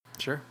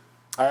Sure.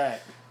 All right.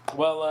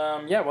 Well,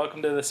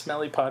 welcome to the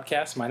Smelly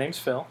Podcast. My name's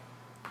Phil.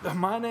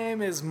 My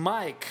name is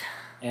Mike.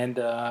 And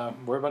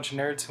we're a bunch of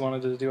nerds who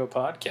wanted to do a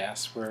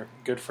podcast. We're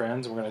good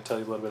friends. We're going to tell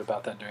you a little bit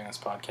about that during this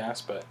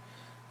podcast. But,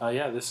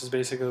 this is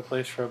basically the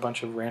place for a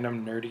bunch of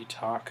random nerdy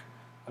talk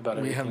about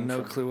everything. We have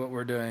no clue what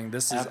we're doing.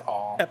 This is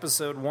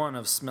episode 1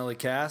 of Smelly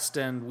Cast,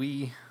 and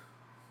we're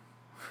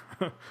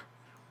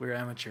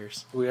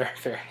amateurs. We are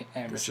very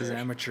amateur. This is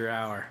amateur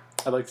hour.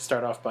 I'd like to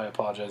start off by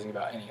apologizing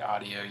about any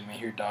audio. You may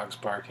hear dogs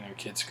barking or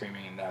kids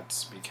screaming, and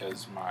that's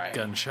because my...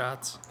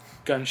 Gunshots.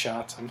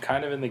 I'm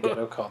kind of in the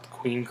ghetto called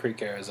Queen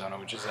Creek, Arizona,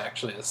 which is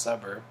actually a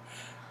suburb.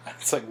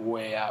 It's like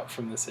way out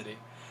from the city.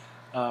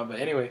 But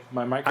anyway,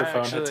 my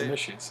microphone had some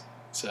issues.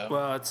 So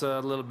well, it's a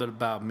little bit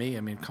about me.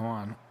 I mean, come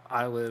on.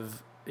 I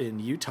live in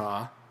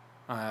Utah,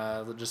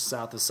 just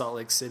south of Salt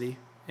Lake City,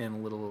 in a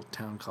little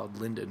town called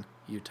Linden,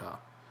 Utah.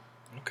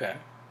 Okay.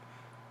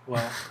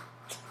 Well...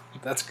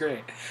 That's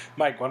great.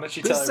 Mike, why don't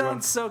you tell everyone...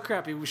 This sounds so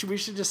crappy. We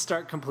should just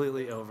start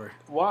completely over.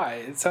 Why?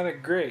 It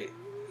sounded great.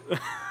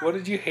 What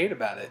did you hate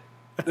about it?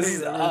 This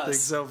is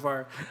us. So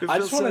far. I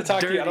just want to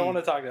talk to you. I don't want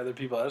to talk to other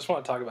people. I just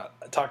want to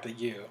talk to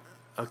you.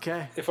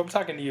 Okay. If I'm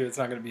talking to you, it's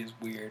not going to be as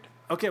weird.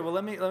 Okay, well,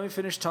 let me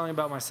finish telling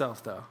about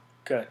myself, though.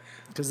 Okay.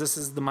 Because this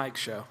is the Mike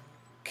show.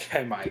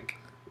 Okay, Mike.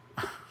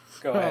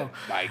 Go ahead,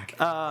 Mike.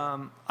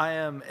 I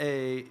am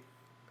a...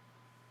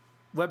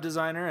 web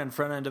designer and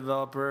front-end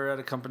developer at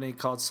a company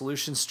called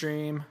Solution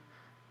Stream.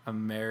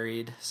 I'm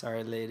married.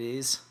 Sorry,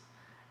 ladies.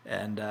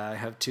 And I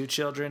have 2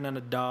 children and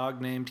a dog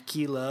named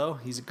Kilo.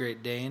 He's a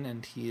Great Dane,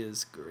 and he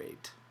is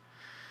great.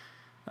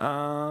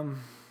 I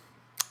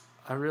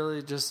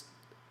really just...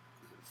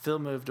 Phil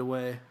moved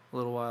away a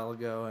little while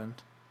ago, and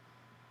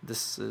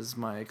this is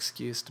my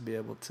excuse to be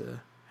able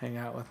to hang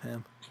out with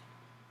him.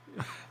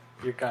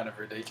 You're kind of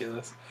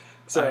ridiculous.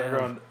 So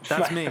everyone...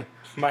 That's me.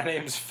 My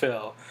name's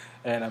Phil.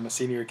 And I'm a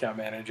senior account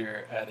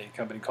manager at a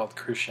company called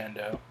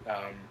Crescendo.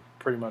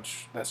 Pretty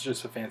much, that's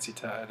just a fancy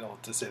title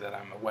to say that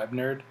I'm a web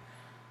nerd.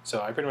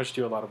 So I pretty much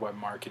do a lot of web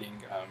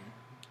marketing.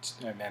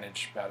 I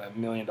manage about $1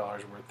 million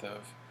worth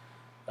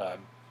of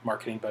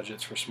marketing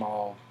budgets for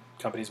small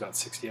companies, about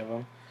 60 of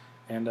them.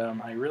 And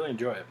I really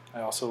enjoy it. I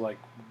also like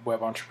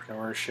web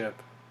entrepreneurship.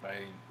 I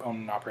own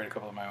and operate a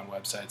couple of my own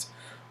websites.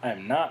 I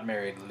am not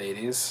married,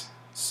 ladies.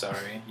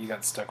 Sorry, you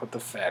got stuck with the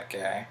fat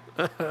guy.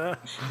 The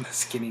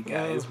skinny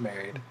guy is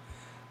married.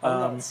 I'm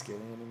not skinny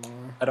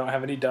anymore. I don't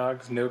have any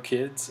dogs, no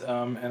kids,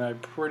 and I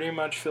pretty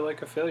much feel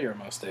like a failure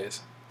most days.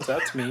 So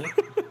that's me.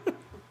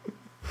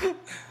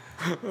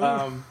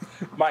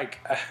 Mike,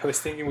 I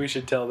was thinking we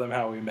should tell them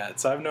how we met.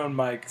 So I've known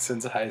Mike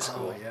since high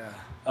school. Oh,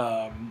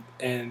 yeah.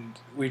 And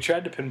we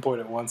tried to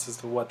pinpoint it once as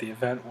to what the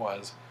event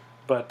was,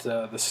 but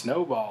the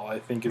snowball, I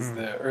think, is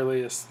the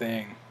earliest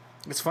thing.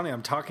 It's funny,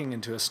 I'm talking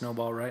into a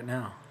snowball right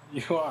now.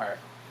 You are.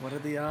 What are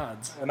the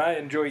odds? And I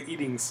enjoy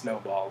eating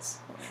snowballs.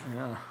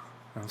 Yeah.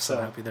 I'm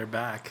so happy they're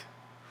back.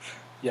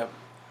 Yep.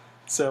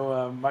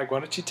 So, Mike,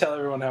 why don't you tell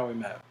everyone how we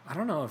met? I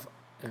don't know if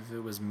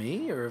it was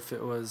me or if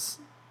it was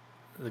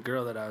the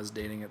girl that I was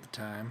dating at the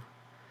time.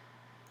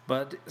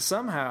 But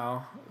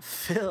somehow,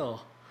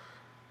 Phil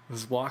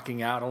was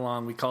walking out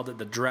along, we called it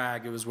the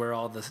drag. It was where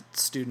all the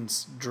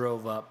students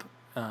drove up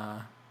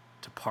to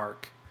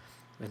park.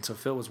 And so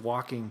Phil was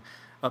walking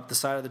up the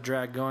side of the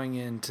drag going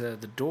into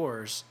the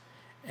doors,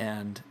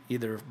 and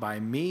either by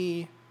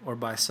me or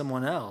by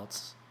someone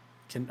else...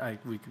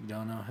 we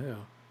don't know who.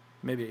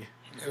 Maybe.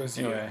 It was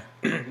you.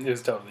 It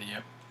was totally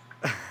you.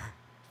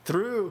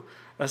 Threw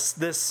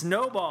this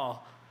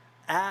snowball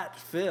at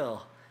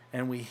Phil,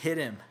 and we hit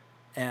him.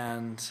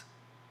 And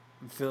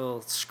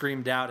Phil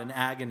screamed out in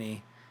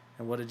agony.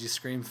 And what did you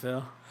scream,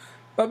 Phil?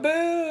 My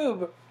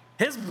boob!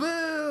 His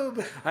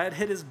boob! I had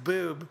hit his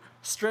boob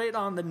straight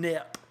on the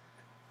nip.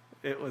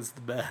 It was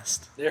the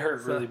best. It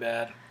hurt really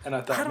bad. And I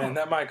thought, man,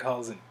 that Mike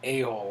Hall's an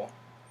a-hole.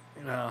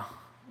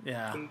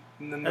 Yeah. And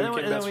then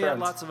we had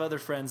lots of other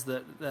friends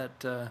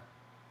that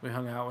we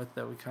hung out with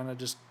that we kind of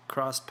just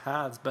crossed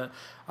paths. But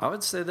I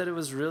would say that it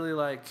was really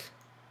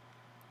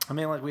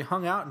we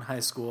hung out in high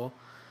school,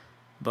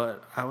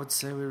 but I would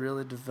say we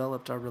really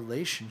developed our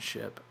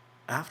relationship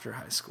after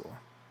high school.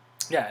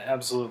 Yeah,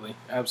 absolutely.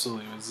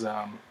 Absolutely. It was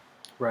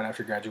right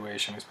after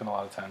graduation. We spent a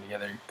lot of time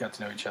together, got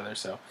to know each other.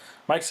 So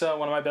Mike's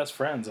one of my best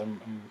friends.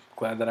 I'm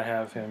glad that I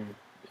have him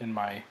in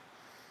my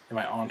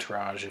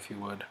entourage, if you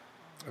would.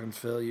 And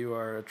Phil, you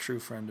are a true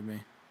friend to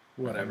me.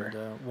 Whatever.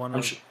 And,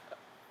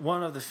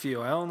 one of the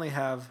few. I only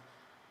have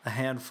a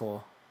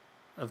handful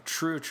of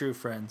true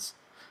friends.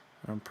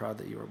 And I'm proud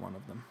that you are one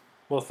of them.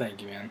 Well,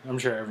 thank you, man. I'm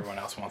sure everyone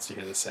else wants to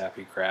hear the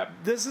sappy crap.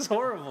 This is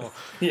horrible.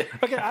 Yeah.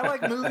 Okay, I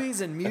like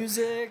movies and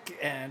music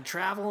and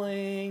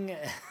traveling.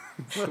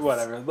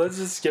 Whatever. Let's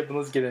just skip and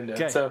let's get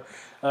into it. So,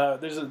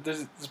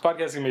 this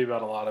podcast is gonna be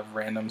about a lot of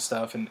random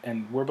stuff,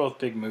 and we're both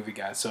big movie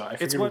guys. So I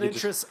figured it's what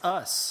interests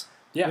us.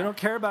 Yeah. We don't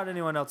care about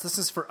anyone else. This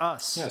is for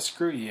us. Yeah.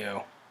 Screw you.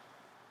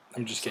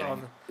 I'm just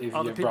kidding. If you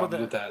have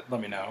problems with that,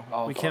 let me know.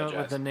 I'll apologize. We came up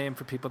with a name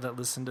for people that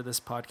listen to this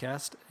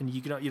podcast, and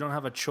you don't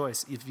have a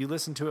choice. If you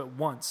listen to it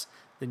once,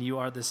 then you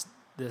are this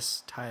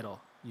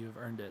title. You have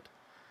earned it.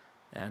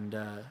 And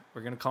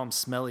we're going to call them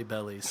smelly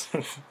bellies.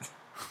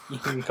 You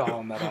can call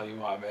them that all you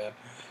want, man.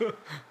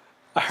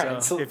 All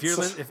right. So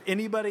if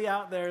anybody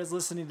out there is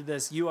listening to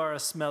this, you are a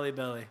smelly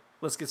belly.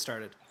 Let's get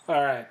started.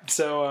 All right.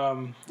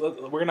 So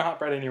we're going to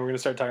hop right in here. We're going to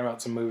start talking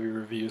about some movie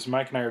reviews.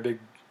 Mike and I are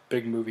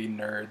big movie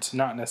nerds.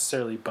 Not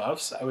necessarily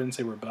buffs. I wouldn't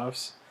say we're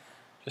buffs.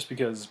 Just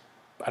because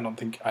I don't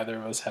think either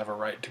of us have a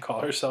right to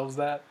call ourselves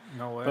that.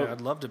 No way. But,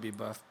 I'd love to be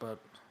buff, but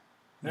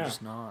I'm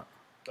just not.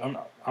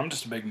 I'm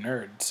just a big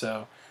nerd.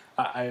 So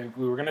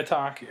we were going to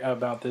talk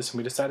about this, and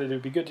we decided it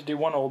would be good to do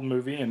one old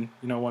movie and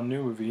one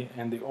new movie.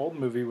 And the old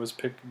movie was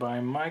picked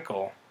by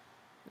Michael.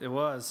 It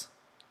was.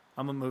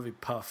 I'm a movie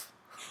puff.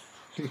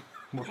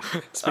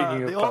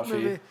 Speaking of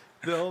puffy,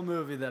 the old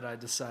movie that I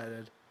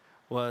decided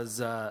was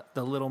The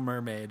Little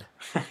Mermaid,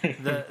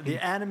 the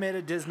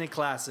animated Disney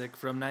classic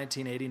from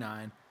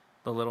 1989,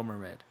 The Little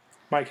Mermaid.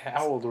 Mike,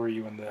 how old were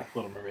you when The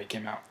Little Mermaid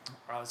came out?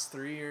 I was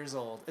 3 years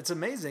old. It's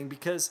amazing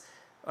because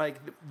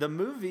the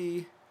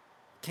movie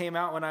came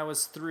out when I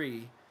was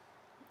 3,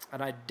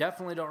 and I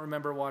definitely don't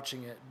remember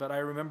watching it, but I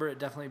remember it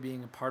definitely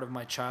being a part of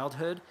my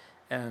childhood,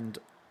 and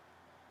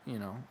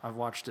I've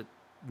watched it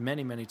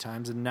many, many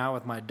times, and now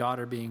with my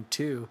daughter being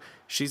 2,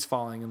 she's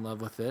falling in love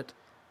with it,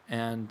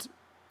 and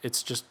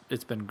it's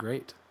been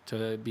great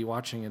to be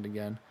watching it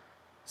again.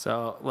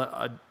 So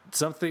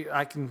do you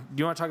want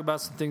to talk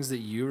about some things that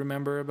you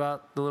remember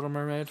about The Little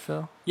Mermaid,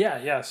 Phil?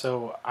 Yeah.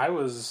 So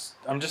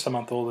I'm just a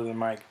month older than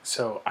Mike,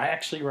 so I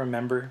actually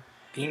remember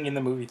being in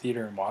the movie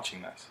theater and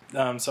watching this.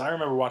 So I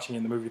remember watching it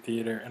in the movie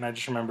theater, and I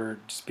just remember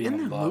just being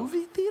in love.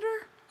 Movie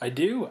theater? I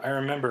do. I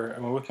remember. I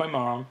went with my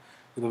mom.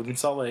 We lived in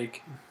Salt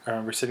Lake. I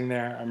remember sitting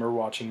there. I remember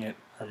watching it.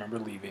 I remember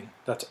leaving.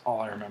 That's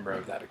all I remember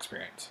of that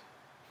experience.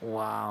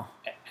 Wow.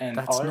 And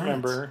That's all I nuts.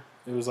 remember,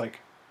 it was like,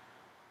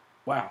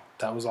 wow,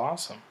 that was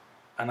awesome.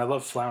 And I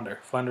love Flounder.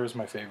 Flounder is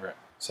my favorite.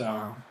 So,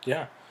 Wow.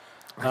 Yeah.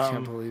 I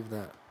can't believe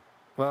that.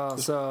 Well,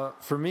 so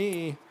for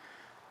me,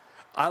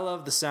 I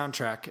love the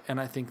soundtrack, and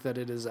I think that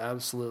it is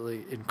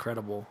absolutely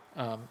incredible.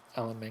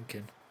 Alan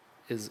Menken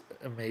is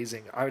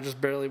amazing. I just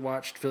barely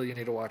watched. Phil, you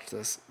need to watch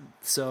this.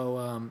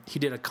 So he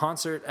did a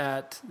concert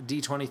at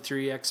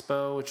D23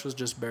 Expo, which was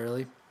just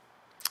barely,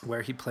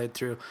 where he played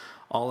through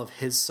all of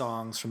his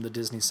songs from the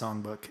Disney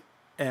Songbook,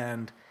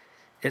 and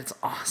it's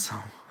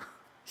awesome.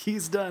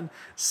 He's done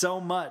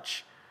so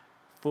much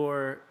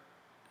for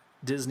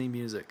Disney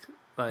music.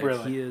 Like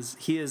Really?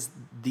 he is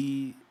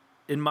the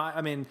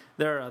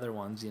there are other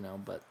ones,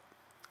 but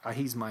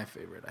he's my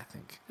favorite, I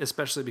think,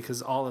 especially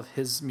because all of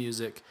his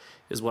music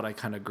is what I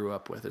kind of grew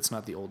up with. It's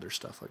not the older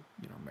stuff like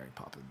Mary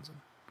Poppins and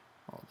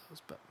all of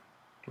those, but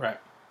Right.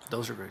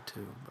 those are great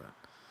too. But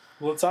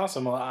Well, it's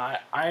awesome. Well,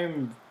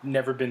 I'm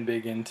never been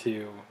big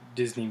into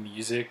Disney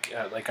music.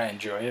 I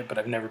enjoy it, but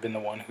I've never been the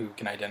one who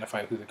can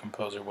identify who the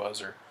composer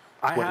was or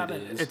I what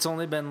haven't. it is. It's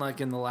only been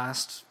in the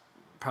last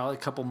probably a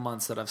couple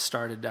months that I've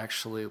started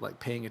actually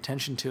paying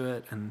attention to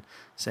it and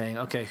saying,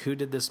 okay, who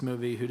did this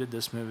movie? Who did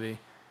this movie?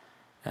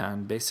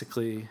 And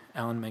basically,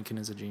 Alan Menken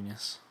is a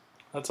genius.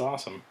 That's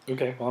awesome.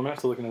 Okay, well, I'm going to have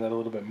to look into that a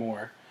little bit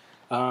more.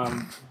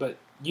 But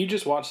you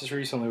just watched this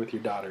recently with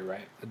your daughter,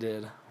 right? I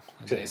did.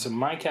 Okay, so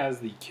Mike has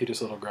the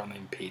cutest little girl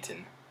named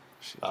Peyton.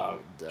 She's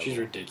She's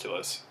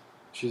ridiculous.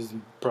 She's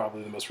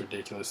probably the most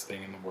ridiculous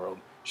thing in the world.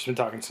 She's been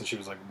talking since she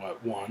was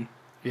 1?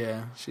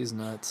 Yeah, she's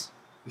nuts.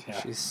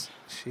 Yeah. She's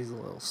a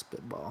little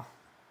spitball.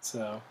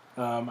 So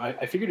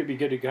I figured it'd be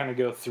good to kind of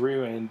go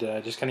through and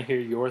just kind of hear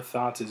your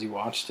thoughts as you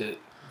watched it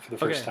for the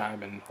first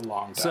time in a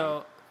long time.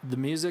 So the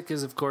music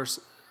is, of course,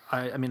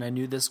 I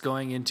knew this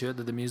going into it,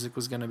 that the music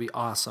was going to be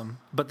awesome.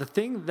 But the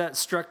thing that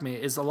struck me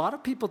is a lot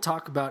of people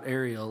talk about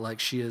Ariel like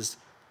she is,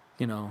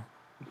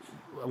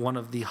 one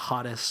of the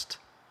hottest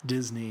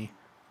Disney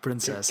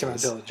princesses. Can I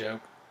tell a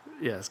joke?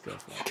 Yes, go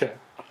for it. Okay.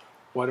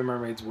 Why do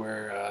mermaids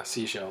wear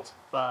seashells?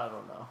 I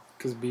don't know.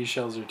 Because B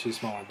shells are too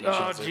small and D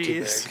shells are too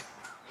jeez. big.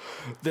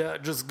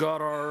 That just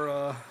got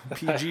our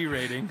PG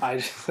rating. I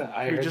We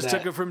heard just that.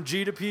 took it from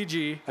G to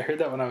PG. I heard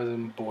that when I was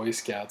in Boy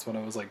Scouts when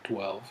I was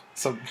 12.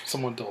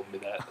 Someone told me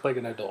that, like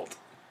an adult.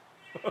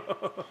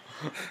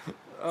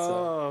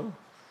 Oh.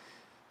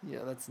 Yeah,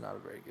 that's not a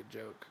very good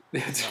joke.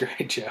 It's a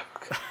great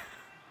joke.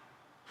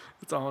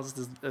 It's almost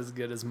as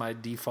good as my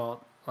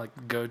default,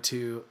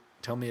 go-to,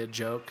 tell me a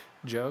joke.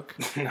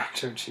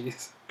 Nacho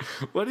cheese.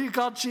 What do you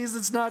call cheese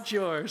that's not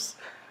yours?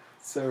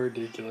 So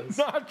ridiculous.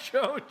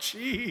 Nacho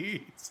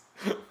cheese.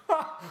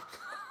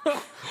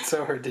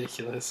 So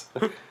ridiculous.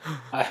 Do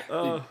you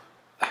love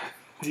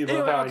Anyway,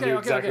 how I knew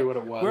exactly what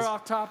it was? We're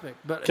off topic,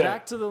 but Okay.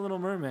 back to The Little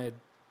Mermaid.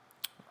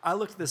 I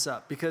looked this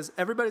up because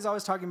everybody's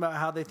always talking about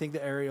how they think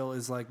that Ariel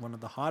is one of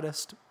the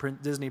hottest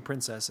Disney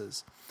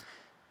princesses.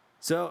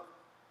 So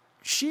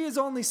she is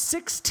only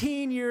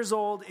 16 years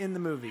old in the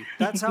movie.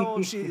 That's how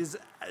old she is.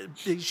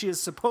 She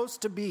is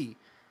supposed to be,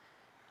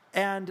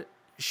 and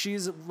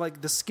she's the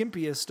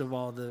skimpiest of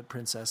all the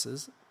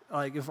princesses.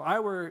 If I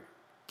were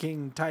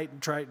King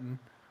Triton,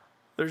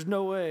 there's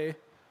no way.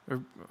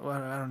 Or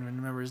I don't even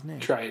remember his name.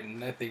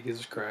 Triton, I think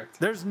is correct.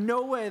 There's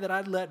no way that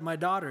I'd let my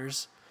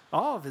daughters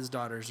All of his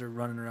daughters are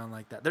running around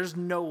like that. There's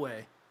no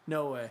way.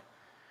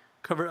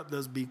 Cover up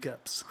those B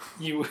cups.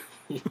 You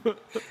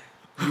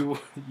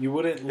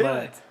wouldn't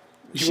let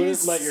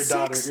your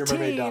daughter, your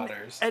mermaid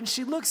daughters. And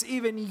she looks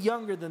even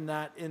younger than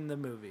that in the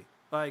movie.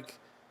 Like,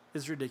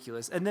 it's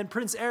ridiculous. And then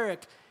Prince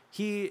Eric,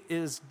 he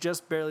is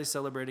just barely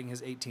celebrating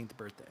his 18th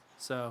birthday.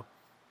 So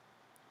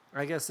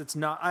I guess it's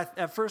not.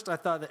 At first, I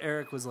thought that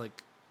Eric was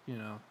like,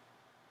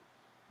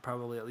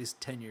 probably at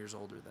least 10 years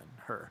older than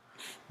her.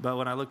 But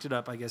when I looked it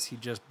up, I guess he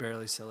just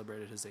barely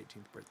celebrated his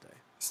 18th birthday.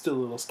 Still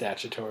a little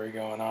statutory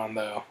going on,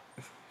 though.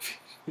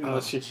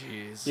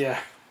 Jeez. Yeah,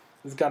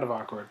 it's kind of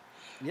awkward.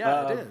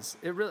 Yeah, it is.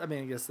 It really. I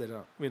mean, I guess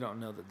we don't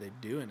know that they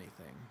do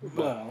anything.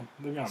 Well,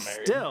 they're not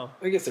married. Still,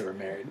 I guess they were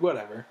married.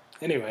 Whatever.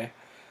 Anyway,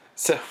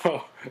 so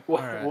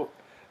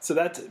so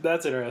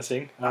that's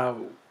interesting.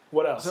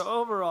 What else? So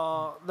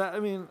overall,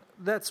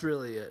 that's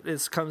really it.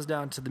 It comes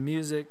down to the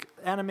music.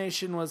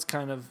 Animation was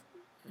kind of,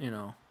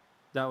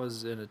 that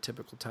was in a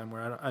typical time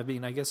where I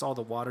guess all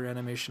the water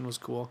animation was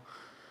cool,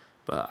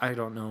 but I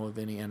don't know of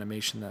any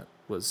animation that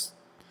was,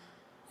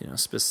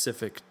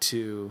 specific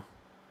to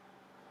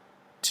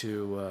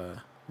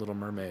Little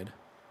Mermaid.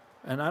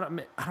 And I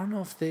don't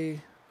know if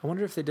I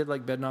wonder if they did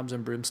like Bedknobs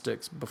and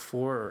Broomsticks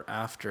before or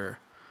after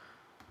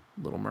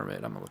Little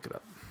Mermaid. I'm gonna look it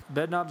up.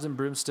 Bedknobs and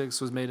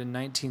Broomsticks was made in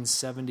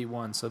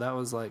 1971, so that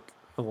was like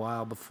a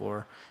while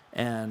before.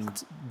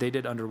 And they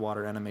did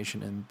underwater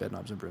animation in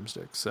Bedknobs and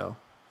Broomsticks, so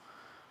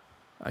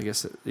I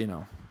guess it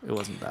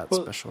wasn't that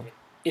special.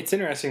 It's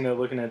interesting though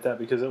looking at that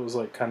because it was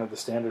like kind of the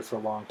standard for a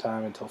long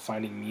time until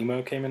Finding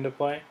Nemo came into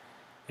play.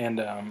 And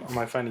on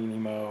my Finding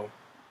Nemo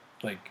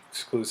like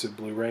exclusive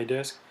Blu-ray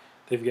disc,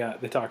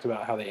 they talked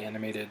about how they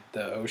animated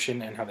the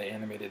ocean and how they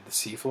animated the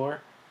seafloor.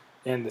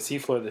 And the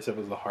seafloor they said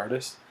was the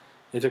hardest.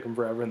 It took them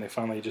forever, and they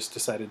finally just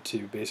decided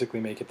to basically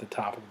make it the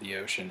top of the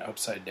ocean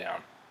upside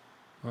down.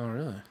 Oh,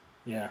 really?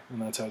 Yeah,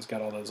 and that's how it's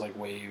got all those like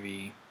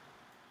wavy,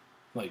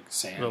 like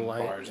sand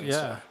bars and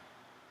stuff.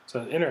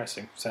 So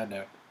interesting. Sad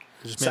note.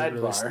 Just made it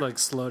really, like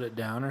slowed it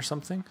down or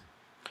something.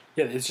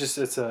 Yeah,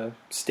 it's a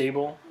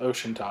stable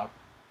ocean top.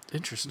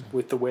 Interesting.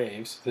 With the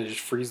waves, they just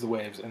freeze the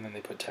waves, and then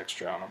they put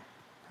texture on them.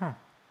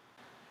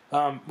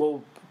 Huh.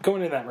 Well,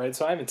 going into that, right?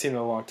 So I haven't seen it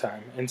in a long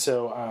time, and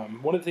so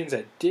one of the things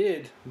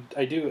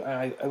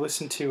I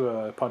listened to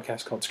a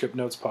podcast called Script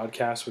Notes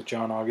Podcast with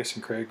John August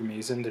and Craig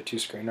Mazin, the two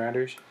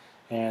screenwriters,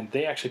 and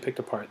they actually picked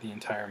apart the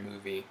entire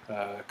movie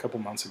a couple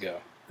months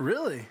ago.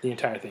 Really? The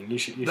entire thing. You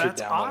should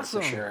download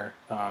awesome. it for sure.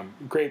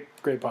 Great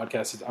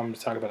podcast. I'm going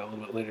to talk about it a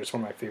little bit later. It's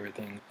one of my favorite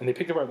things. And they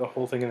picked apart the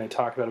whole thing, and they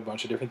talked about a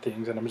bunch of different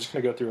things, and I'm just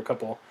going to go through a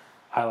couple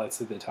highlights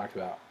that they talked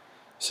about.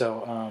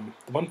 So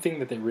the one thing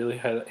that they really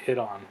hit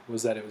on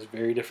was that it was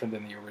very different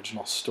than the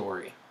original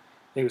story.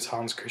 I think it was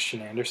Hans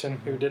Christian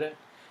Andersen who did it.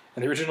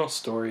 And the original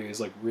story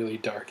is like really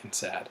dark and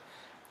sad.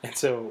 And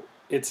so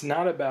it's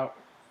not about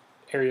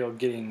Ariel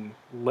getting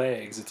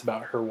legs. It's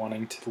about her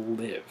wanting to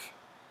live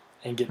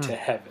and get to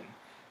heaven.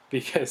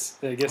 Because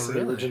I guess in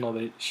the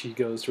original, she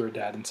goes to her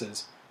dad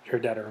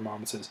or her mom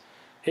and says,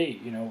 hey,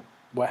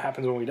 what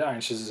happens when we die?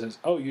 And she says,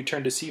 oh, you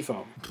turn to sea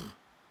foam.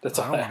 That's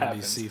all that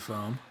happens. Sea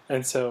foam.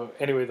 And so,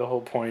 anyway, the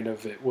whole point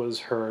of it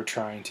was her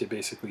trying to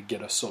basically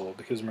get a soul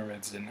because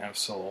mermaids didn't have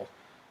souls,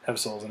 and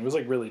it was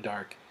like really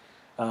dark.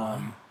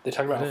 They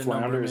talk about how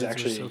Flounder is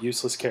actually a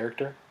useless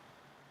character.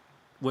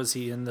 Was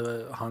he in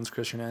the Hans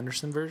Christian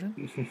Andersen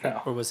version?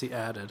 No. Or was he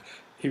added?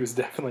 He was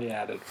definitely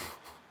added.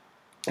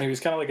 And he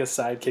was kind of like a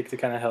sidekick to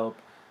kind of help,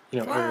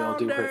 Ariel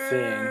do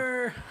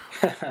her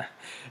thing.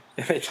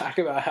 And they talk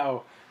about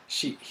how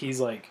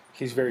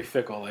he's very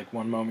fickle. Like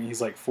one moment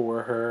he's like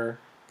for her,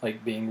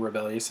 like being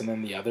rebellious, and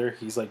then the other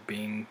he's like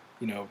being,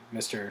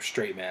 Mr.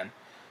 Straight Man.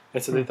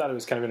 And so they thought it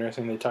was kind of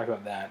interesting. They talked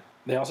about that.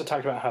 They also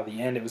talked about how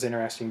the end, it was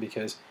interesting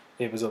because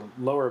it was a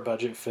lower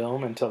budget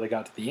film until they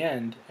got to the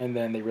end, and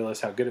then they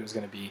realized how good it was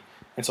going to be.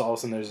 And so all of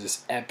a sudden there's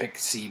this epic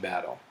sea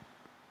battle,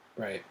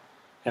 right?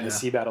 And the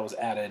sea battle was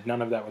added.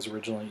 None of that was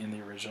originally in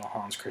the original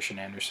Hans Christian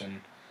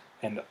Andersen,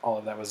 and all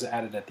of that was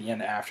added at the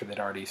end after they'd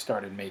already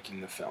started making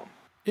the film.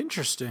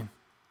 Interesting.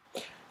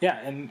 Yeah,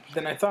 and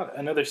then I thought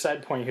another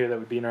side point here that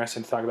would be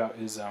interesting to talk about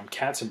is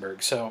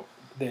Katzenberg. So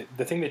the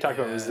thing they talked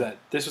about was that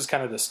this was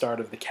kind of the start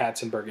of the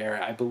Katzenberg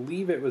era. I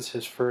believe it was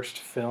his first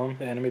film,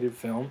 animated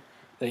film,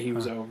 that he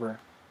was over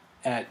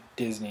at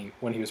Disney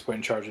when he was put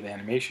in charge of the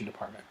animation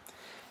department.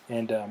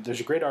 And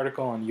there's a great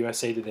article on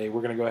USA Today.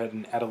 We're going to go ahead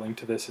and add a link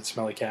to this at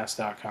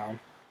smellycast.com.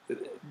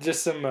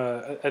 Just some,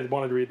 I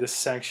wanted to read this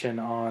section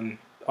on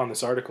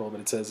this article,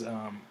 but it says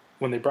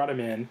when they brought him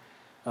in,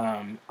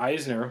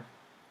 Eisner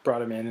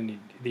brought him in, and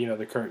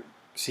the current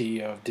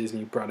CEO of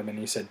Disney brought him in, and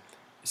he said,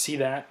 see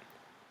that?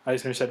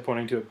 Eisner said,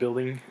 pointing to a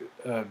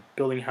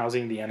building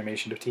housing the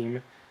animation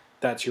team,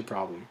 that's your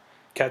problem.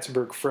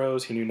 Katzenberg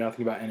froze. He knew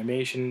nothing about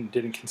animation,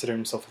 didn't consider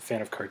himself a fan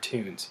of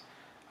cartoons.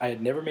 I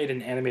had never made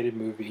an animated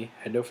movie,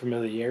 had no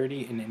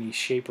familiarity in any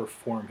shape or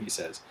form, he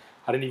says.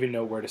 I didn't even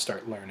know where to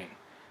start learning.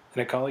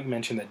 And a colleague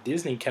mentioned that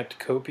Disney kept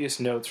copious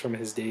notes from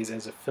his days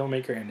as a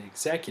filmmaker and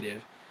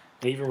executive,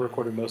 and even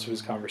recorded most of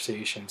his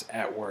conversations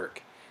at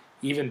work.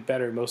 Even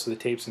better, most of the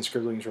tapes and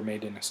scribblings were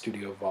made in a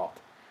studio vault.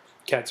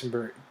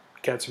 Katzenberg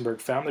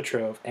found the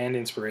trove and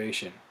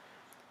inspiration.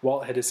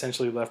 Walt had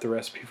essentially left the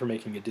recipe for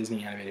making a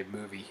Disney animated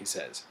movie, he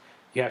says.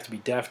 You have to be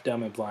deaf,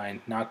 dumb, and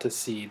blind not to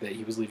see that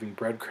he was leaving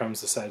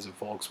breadcrumbs the size of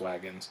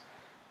Volkswagens.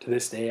 To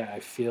this day, I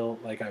feel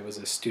like I was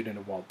a student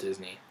of Walt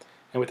Disney.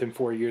 And within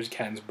 4 years,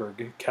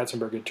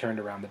 Katzenberg had turned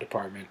around the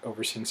department,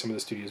 overseeing some of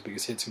the studio's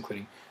biggest hits,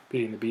 including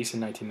Beauty and the Beast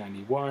in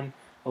 1991,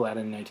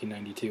 Aladdin in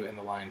 1992, and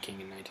The Lion King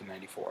in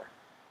 1994.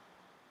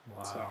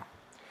 Wow. So,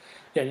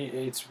 yeah,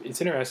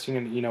 it's interesting,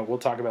 and we'll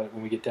talk about it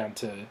when we get down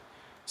to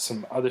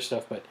some other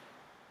stuff. But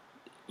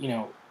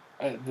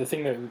the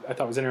thing that I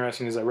thought was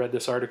interesting is I read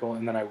this article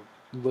and then I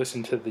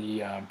listened to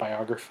the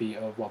biography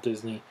of Walt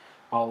Disney.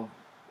 I'll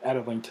add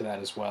a link to that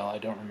as well. I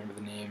don't remember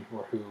the name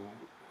or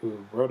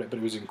who wrote it, but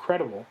it was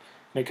incredible.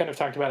 And it kind of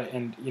talked about it.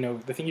 And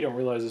the thing you don't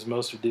realize is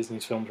most of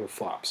Disney's films were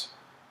flops.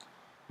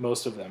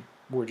 Most of them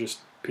were just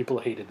people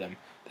hated them.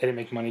 They didn't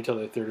make money till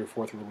their third or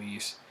fourth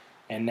release.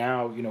 And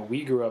now,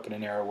 we grew up in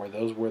an era where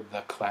those were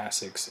the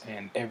classics,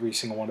 and every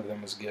single one of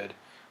them was good.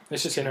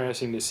 It's just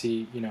interesting to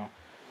see,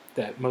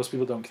 that most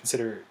people don't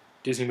consider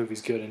Disney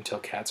movies good until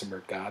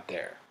Katzenberg got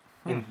there.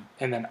 And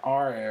then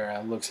our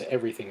era looks at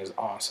everything as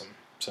awesome.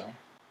 So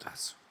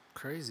that's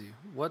crazy.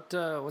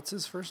 What's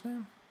his first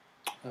name?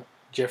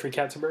 Jeffrey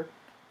Katzenberg?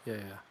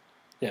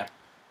 Yeah.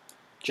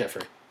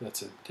 Jeffrey.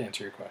 That's it, to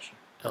answer your question.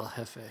 El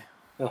Jefe.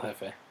 El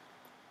Jefe.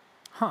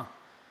 Huh.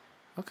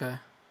 Okay.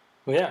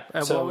 Well,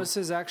 yeah. So what was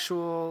his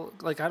actual,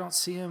 I don't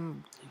see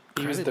him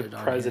He was the credited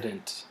on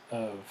president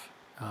of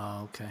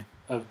Oh, okay.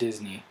 of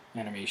Disney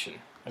Animation,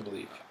 I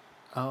believe.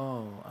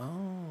 Oh.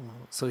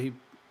 So he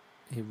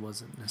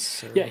wasn't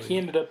necessarily... Yeah, he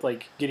ended up,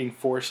 getting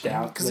forced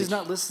out. Because he's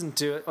not listened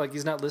to it,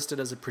 he's not listed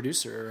as a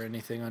producer or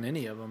anything on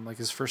any of them.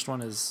 His first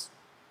one is...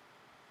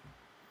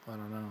 I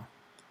don't know.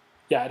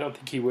 Yeah, I don't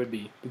think he would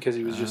be, because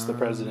he was just the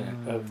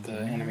president of the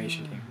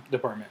animation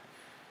department.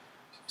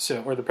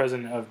 Or the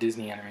president of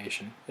Disney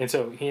Animation. And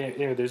so,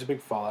 there's a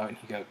big fallout, and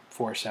he got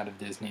forced out of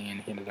Disney,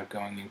 and he ended up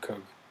going and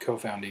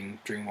co-founding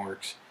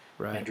DreamWorks.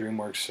 Right. And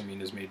DreamWorks,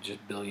 has made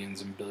just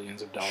billions and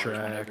billions of dollars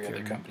Shrek when every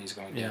other company's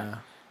going down. Yeah.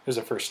 It was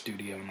the first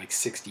studio in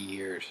 60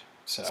 years.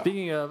 So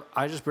Speaking of,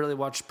 I just barely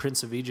watched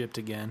Prince of Egypt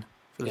again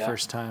for the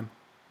first time.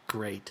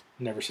 Great.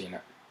 Never seen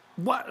it.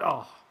 What?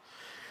 Oh.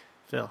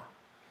 Phil,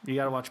 you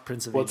got to watch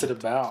Prince of What's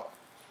Egypt. it about?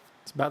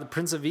 It's about the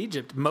Prince of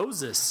Egypt,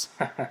 Moses.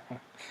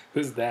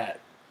 Who's that?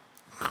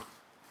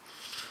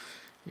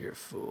 You're a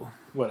fool.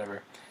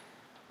 Whatever.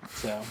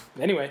 So,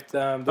 anyway,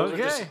 those are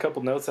just a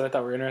couple notes that I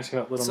thought were interesting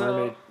about Little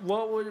Mermaid.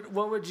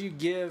 What would you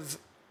give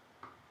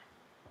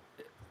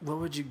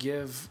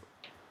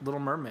Little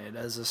Mermaid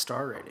as a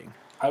star rating?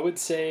 I would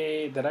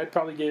say that I'd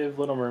probably give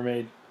Little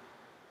Mermaid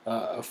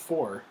a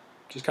 4.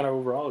 Just kind of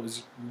overall, it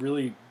was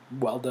really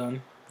well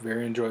done,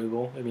 very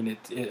enjoyable. I mean,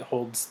 it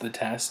holds the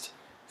test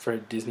for a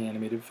Disney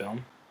animated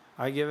film.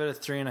 I give it a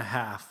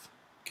 3.5.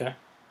 Okay.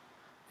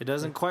 It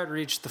doesn't quite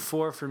reach the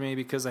 4 for me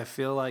because I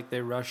feel like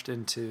they rushed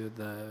into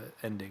the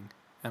ending,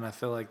 and I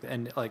feel like the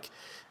end,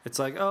 it's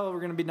oh, we're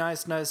gonna be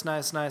nice,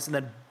 and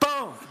then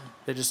boom,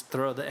 they just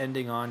throw the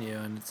ending on you,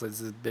 and it's this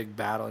big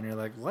battle, and you're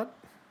like, what?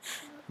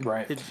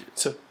 Right.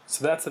 So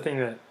that's the thing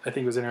that I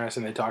think was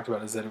interesting. They talked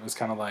about is that it was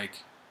kind of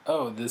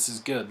oh, this is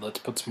good. Let's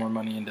put some more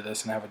money into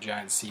this and have a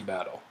giant sea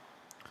battle.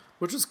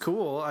 Which is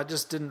cool. I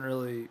just didn't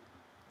really.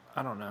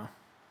 I don't know.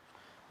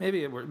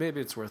 Maybe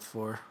it's worth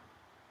 4.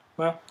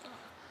 Well.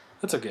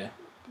 That's okay.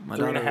 My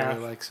daughter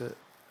really likes it.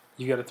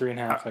 You got a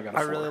 3.5. I got a 4.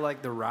 I really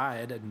like the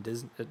ride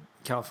at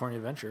California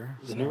Adventure.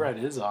 The new ride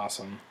is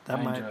awesome.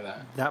 I enjoy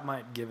that. That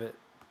might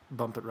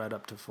bump it right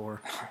up to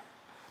 4.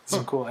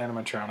 Some cool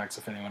animatronics.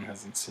 If anyone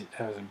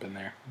hasn't been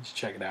there, you should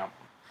check it out.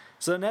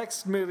 So the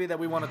next movie that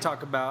we want to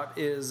talk about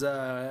is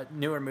a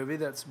newer movie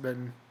that's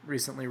been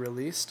recently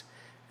released,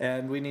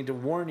 and we need to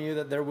warn you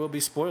that there will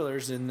be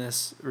spoilers in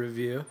this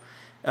review.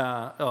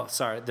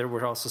 There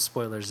were also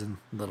spoilers in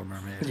Little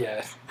Mermaid.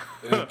 Yeah.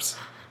 Oops.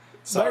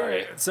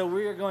 Sorry. So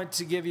we are going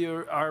to give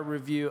you our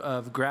review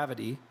of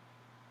Gravity,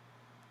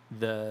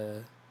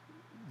 the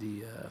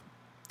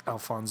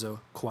Alfonso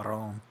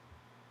Cuarón.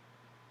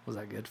 Was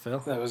that good, Phil?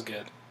 That was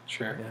good.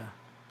 Sure. Yeah.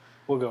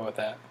 We'll go with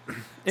that.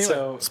 Anyway,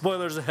 so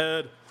spoilers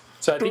ahead.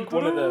 So I think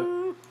one of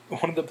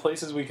the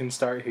places we can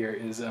start here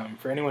is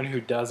for anyone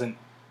who doesn't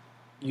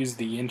use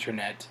the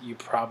internet, you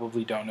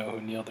probably don't know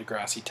who Neil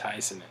deGrasse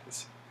Tyson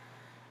is.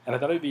 And I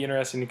thought it'd be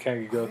interesting to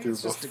kind of go through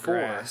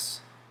before.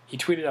 He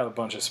tweeted out a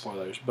bunch of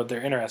spoilers, but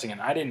they're interesting.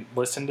 And I didn't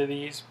listen to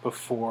these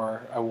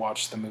before I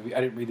watched the movie. I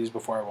didn't read these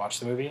before I watched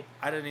the movie.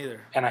 I didn't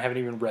either. And I haven't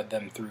even read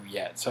them through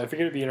yet. So I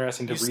figured it'd be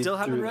interesting to read through them. You still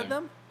haven't read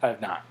them? I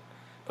have not.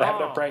 But I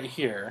have it up right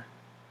here.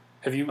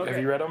 Have you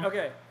read them?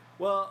 Okay.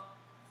 Well,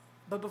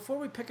 but before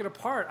we pick it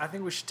apart, I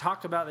think we should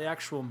talk about the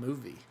actual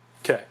movie.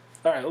 Okay.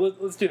 All right.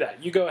 Let's do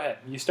that. You go ahead.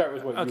 You start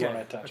with what you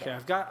want to touch on.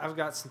 Okay. I've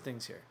got some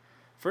things here.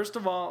 First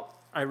of all,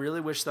 I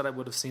really wish that I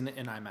would have seen it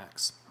in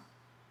IMAX.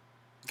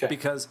 Okay.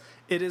 Because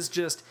it is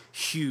just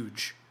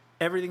huge.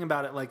 Everything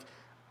about it,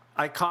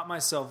 I caught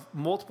myself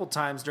multiple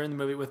times during the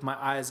movie with my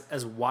eyes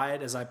as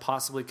wide as I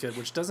possibly could,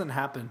 which doesn't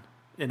happen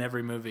in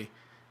every movie.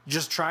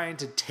 Just trying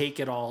to take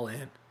it all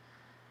in.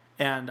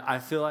 And I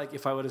feel like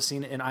if I would have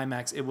seen it in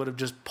IMAX, it would have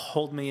just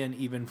pulled me in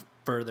even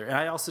further. And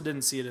I also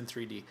didn't see it in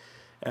 3D.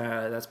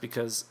 That's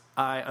because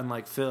I,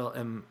 unlike Phil,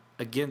 am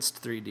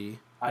against 3D.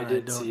 I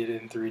did see it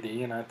in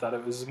 3D, and I thought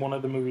it was one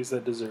of the movies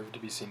that deserved to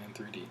be seen in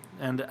 3D.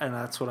 And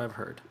that's what I've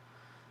heard.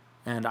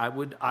 And I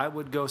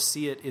would go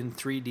see it in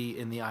 3D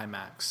in the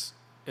IMAX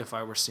if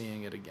I were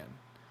seeing it again.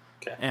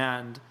 Okay.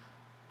 And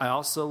I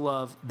also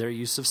love their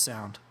use of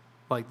sound,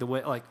 like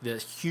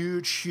the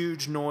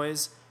huge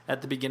noise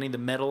at the beginning, the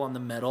metal on the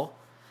metal,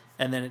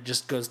 and then it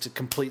just goes to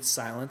complete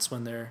silence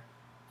when they're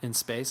in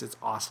space. It's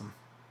awesome.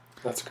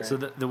 That's great. So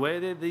the way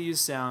that they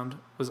use sound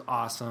was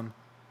awesome.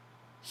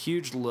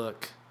 Huge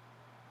look.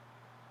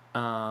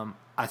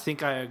 I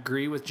think I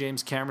agree with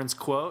James Cameron's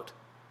quote.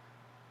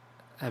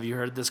 Have you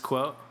heard this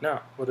quote? No.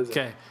 What is it?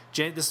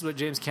 Okay. This is what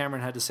James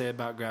Cameron had to say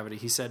about Gravity.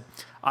 He said,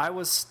 "I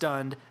was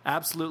stunned,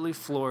 absolutely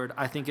floored.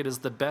 I think it is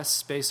the best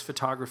space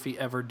photography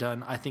ever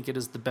done. I think it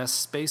is the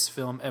best space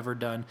film ever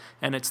done.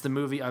 And it's the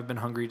movie I've been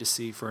hungry to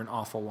see for an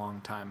awful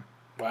long time."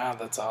 Wow,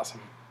 that's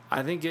awesome.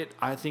 I think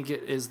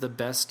it is the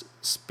best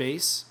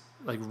space,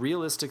 like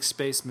realistic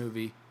space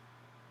movie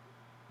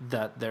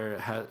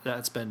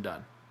that's been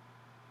done.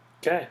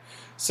 Okay.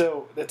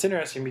 So that's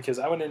interesting because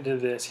I went into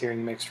this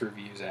hearing mixed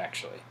reviews,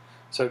 actually.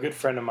 So a good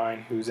friend of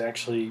mine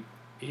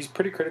he's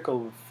pretty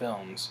critical of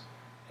films,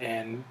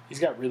 and he's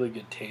got really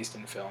good taste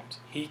in films.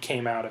 He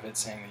came out of it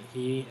saying that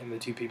he and the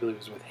two people he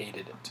was with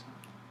hated it.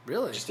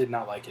 Really? Just did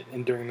not like it.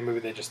 And during the movie,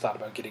 they just thought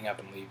about getting up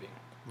and leaving.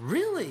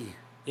 Really?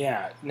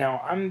 Yeah. Now,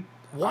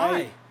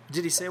 Why?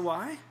 Did he say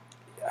why?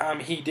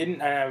 He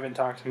didn't. I haven't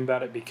talked to him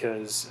about it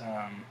because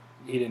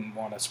he didn't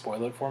want to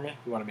spoil it for me.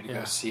 He wanted me to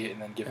go see it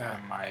and then give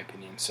him my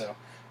opinion. So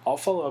I'll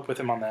follow up with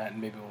him on that, and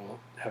maybe we'll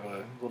have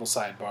a little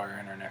sidebar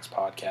in our next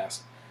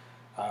podcast.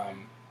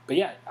 But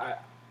yeah,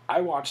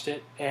 I watched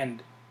it,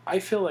 and I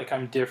feel like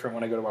I'm different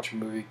when I go to watch a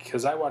movie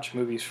because I watch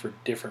movies for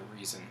different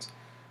reasons.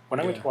 When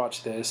I went to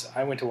watch this,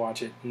 I went to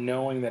watch it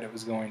knowing that it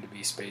was going to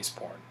be space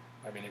porn.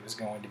 I mean, it was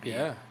going to be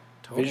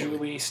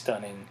visually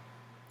stunning,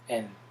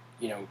 and,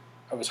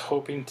 I was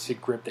hoping to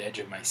grip the edge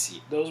of my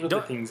seat. Those were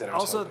the things that I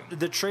was hoping. Also,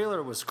 the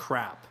trailer was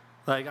crap.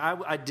 Like,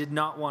 I did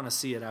not want to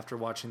see it after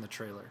watching the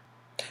trailer.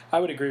 I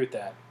would agree with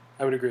that.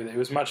 It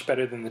was much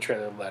better than the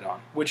trailer led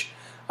on, which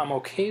I'm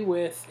okay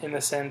with in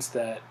the sense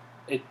that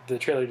the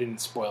trailer didn't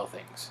spoil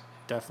things.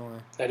 Definitely.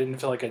 I didn't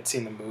feel like I'd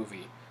seen the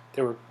movie.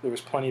 There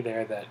was plenty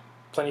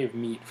of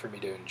meat for me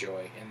to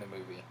enjoy in the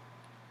movie.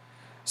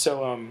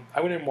 So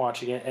I went in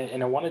watching it,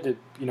 and I wanted to,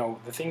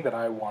 the thing that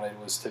I wanted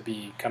was to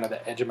be kind of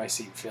the edge of my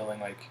seat, feeling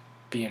like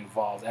be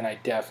involved, and I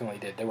definitely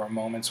did. There were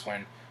moments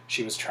when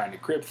she was trying to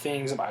grip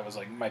things, and I was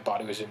like, my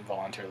body was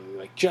involuntarily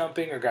like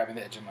jumping or grabbing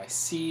the edge of my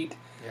seat.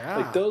 Yeah.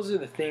 Like those are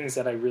the things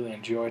that I really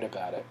enjoyed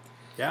about it.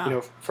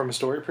 Yeah. From a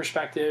story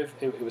perspective,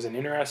 it was an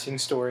interesting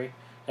story,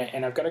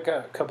 and I've got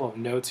a couple of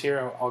notes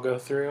here I'll go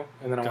through,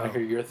 and then I want to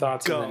hear your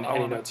thoughts and then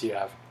any notes you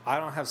have. I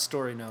don't have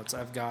story notes.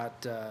 I've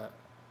got,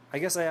 I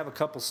guess I have a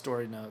couple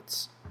story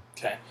notes.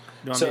 Okay.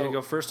 You want me to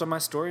go first on my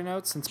story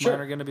notes since mine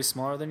are going to be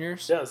smaller than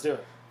yours? Yeah, let's do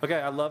it. Okay,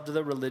 I loved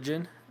the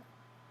religion.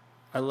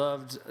 I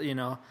loved,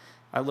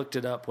 I looked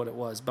it up what it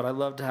was, but I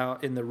loved how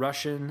in the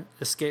Russian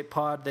escape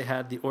pod they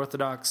had the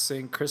Orthodox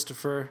St.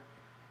 Christopher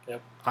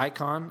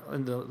icon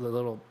in the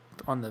little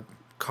on the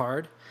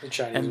card. The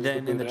Chinese and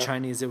then in the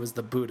Chinese it was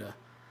the Buddha.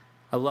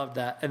 I loved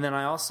that. And then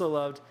I also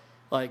loved,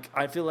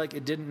 I feel like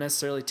it didn't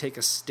necessarily take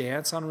a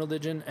stance on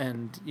religion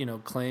and,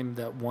 claim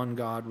that one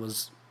God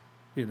was,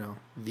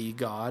 the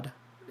God.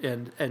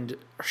 And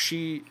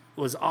she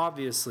was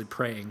obviously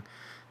praying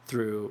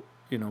through,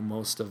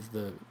 most of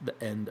the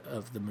end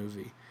of the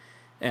movie.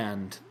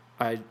 And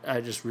I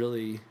just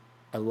really,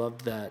 I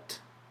loved that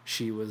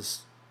she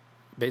was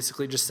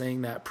basically just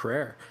saying that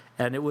prayer.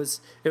 And it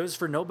was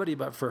for nobody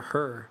but for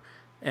her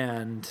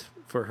and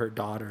for her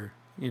daughter,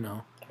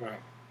 Right.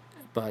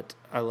 But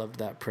I loved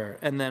that prayer.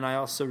 And then I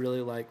also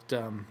really liked,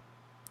 and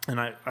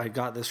I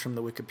got this from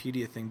the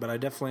Wikipedia thing, but I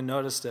definitely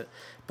noticed it,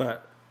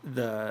 but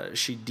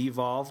she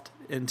devolved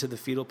into the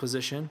fetal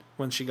position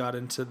when she got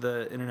into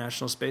the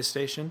International Space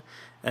Station,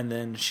 and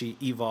then she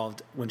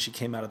evolved when she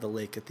came out of the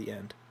lake at the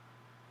end.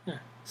 Yeah.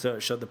 So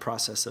it showed the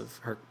process of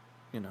her,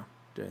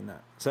 doing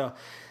that. So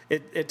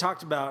it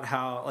talked about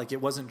how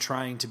it wasn't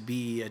trying to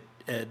be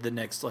the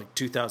next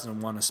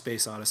 2001: A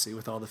Space Odyssey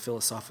with all the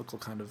philosophical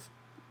kind of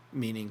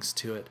meanings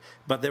to it,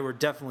 but there were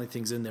definitely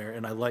things in there,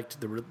 and I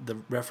liked the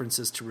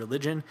references to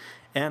religion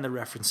and the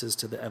references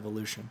to the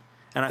evolution.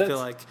 And I feel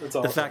like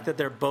the fact that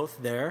they're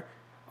both there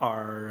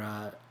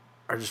are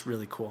just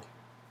really cool.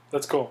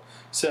 That's cool.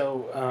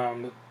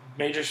 So,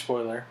 major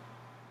spoiler: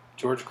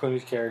 George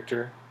Clooney's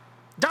character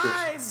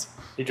dies.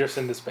 He drifts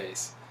into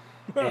space,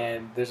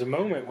 and there's a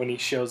moment when he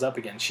shows up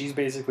again. She's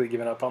basically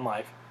given up on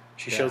life.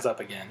 She shows up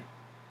again,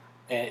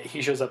 and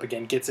he shows up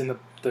again, gets in the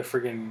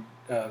friggin'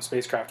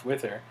 spacecraft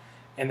with her,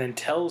 and then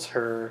tells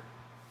her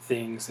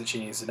things that she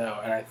needs to know.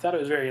 And I thought it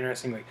was very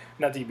interesting, like,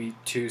 not to be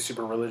too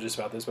super religious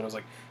about this, but I was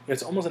like,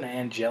 it's almost an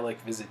angelic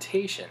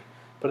visitation.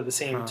 But at the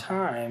same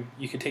time,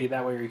 you could take it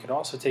that way, or you could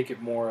also take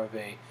it more of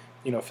a,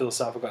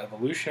 philosophical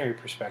evolutionary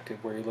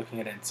perspective, where you're looking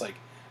at it, it's like,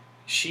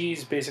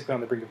 she's basically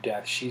on the brink of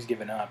death, she's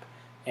given up,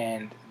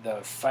 and the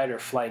fight or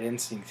flight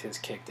instinct has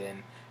kicked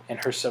in,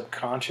 and her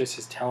subconscious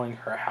is telling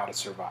her how to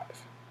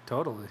survive.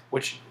 Totally.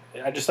 Which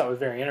I just thought was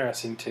very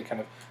interesting, to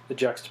kind of the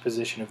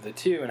juxtaposition of the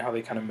two and how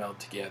they kind of meld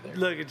together.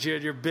 Look at you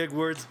and your big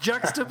words.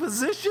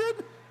 Juxtaposition?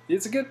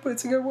 It's a good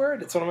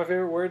word. It's one of my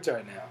favorite words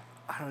right now.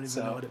 I don't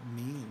even know what it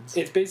means.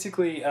 It's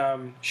basically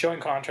showing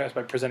contrast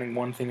by presenting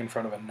one thing in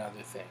front of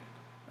another thing.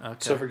 Okay.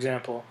 So, for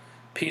example,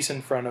 peace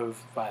in front of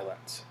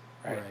violence.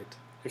 Right.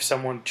 If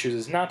someone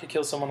chooses not to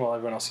kill someone while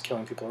everyone else is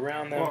killing people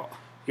around them,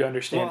 you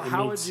understand. Well,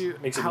 how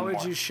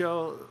would you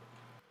show?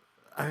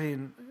 I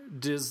mean,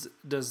 does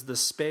the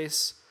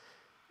space,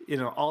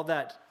 all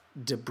that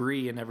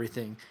debris and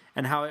everything,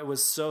 and how it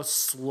was so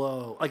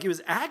slow, like it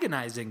was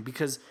agonizing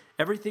because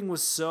everything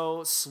was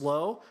so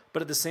slow,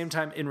 but at the same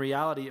time, in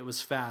reality, it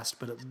was fast,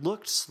 but it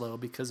looked slow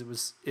because it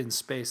was in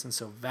space and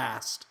so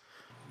vast.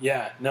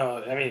 Yeah,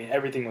 no, I mean,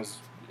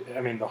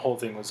 the whole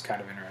thing was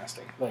kind of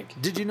interesting. Like,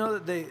 did you know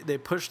that they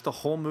pushed the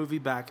whole movie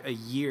back a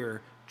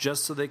year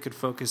just so they could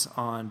focus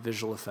on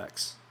visual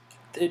effects?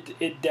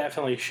 It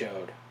definitely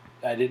showed.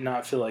 I did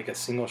not feel like a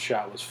single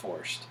shot was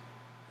forced.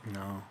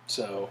 No.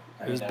 So,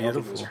 it was beautiful. I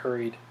don't think it was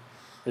hurried.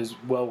 It was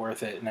well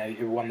worth it, and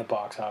it won the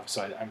box office,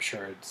 so I'm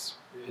sure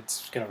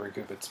it's going to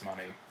recoup its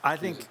money. I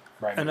think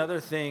another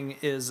thing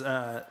is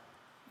the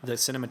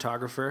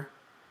cinematographer.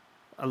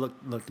 I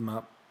looked him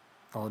up.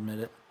 I'll admit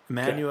it.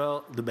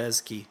 Emmanuel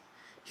Lubezki.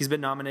 He's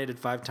been nominated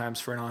 5 times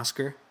for an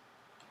Oscar.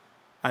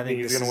 I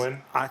think he's going to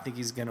win? I think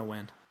he's going to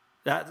win.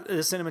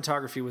 The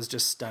cinematography was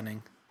just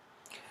stunning.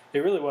 It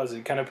really was.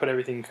 It kind of put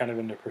everything kind of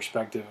into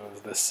perspective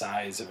of the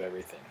size of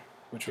everything,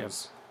 which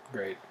was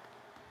great.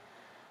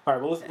 All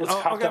right, well, let's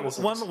hop down this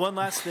list. One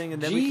last thing,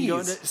 and then we can go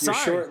into... your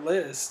short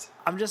list.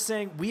 I'm just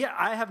saying,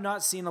 I have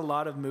not seen a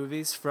lot of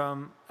movies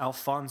from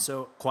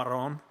Alfonso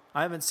Cuarón.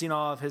 I haven't seen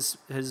all of his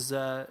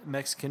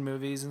Mexican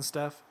movies and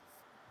stuff.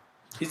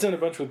 He's done a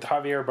bunch with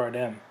Javier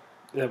Bardem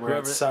that were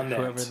at Sundance.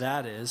 Whoever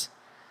that is.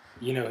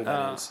 You know who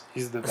that is.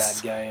 He's the bad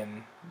guy,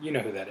 and you know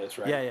who that is,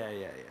 right?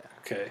 Yeah.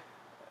 Okay.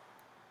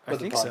 I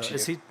think so.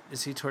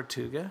 Is he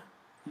Tortuga?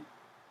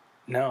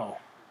 No.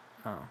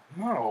 Oh.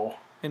 No.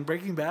 In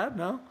Breaking Bad?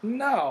 No?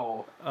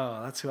 No.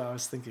 Oh, that's who I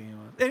was thinking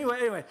of.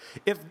 Anyway,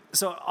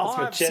 all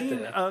I've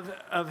seen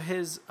of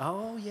his...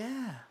 Oh,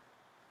 yeah.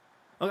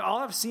 All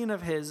I've seen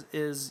of his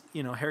is,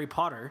 Harry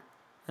Potter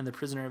and the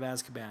Prisoner of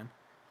Azkaban.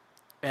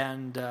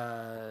 And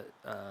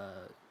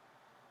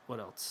what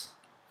else?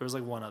 There was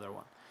one other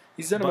one.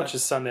 He's done a bunch of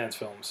Sundance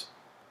films.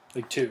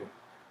 2.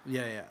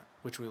 Yeah,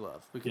 which we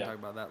love. We can talk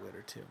about that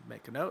later too.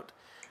 Make a note.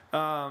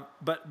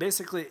 But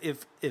basically,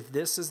 if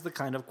this is the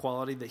kind of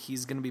quality that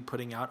he's going to be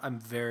putting out, I'm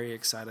very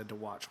excited to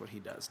watch what he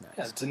does next.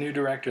 Yeah, it's a new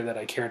director that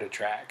I care to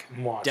track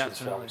and watch his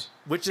films.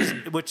 Which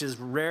is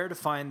rare to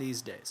find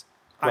these days.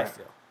 Right.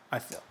 I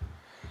feel.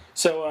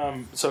 So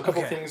a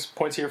couple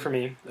points here for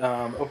me.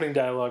 Opening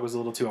dialogue was a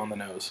little too on the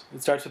nose.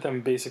 It starts with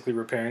them basically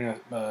repairing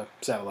a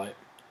satellite,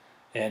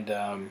 and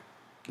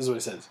this is what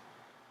it says.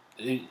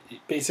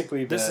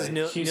 Basically, this is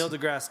Neil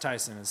deGrasse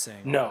Tyson is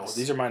saying. No,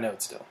 these are my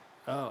notes still.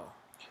 Oh.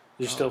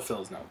 These are still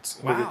Phil's notes.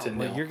 Wow. We'll get to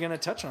Neil. You're going to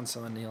touch on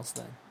some of Neil's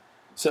then.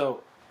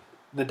 So,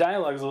 the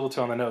dialogue is a little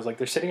too on the nose.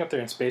 They're sitting up there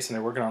in space and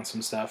they're working on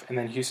some stuff, and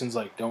then Houston's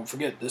like, "Don't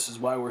forget, this is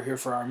why we're here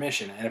for our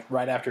mission." And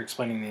right after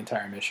explaining the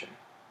entire mission,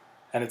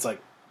 and it's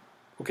like,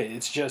 okay,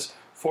 it's just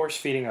force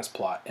feeding us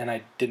plot, and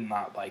I did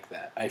not like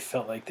that. I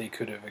felt like they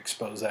could have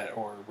exposed that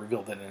or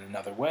revealed it in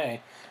another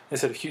way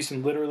instead of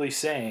Houston literally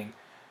saying,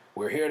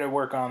 "We're here to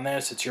work on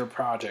this. It's your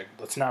project.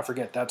 Let's not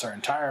forget that's our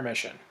entire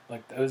mission."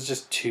 It was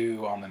just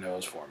too on the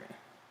nose for me.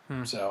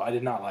 So I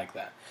did not like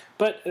that.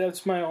 But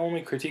that's my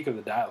only critique of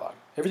the dialogue.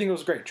 Everything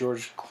was great.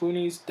 George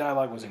Clooney's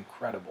dialogue was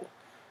incredible.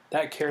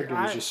 That character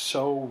was just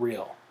so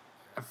real.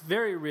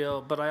 Very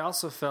real, but I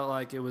also felt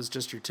like it was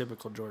just your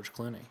typical George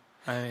Clooney.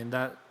 I mean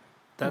that's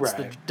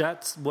right.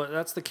 that's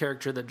the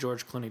character that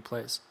George Clooney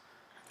plays.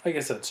 I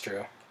guess that's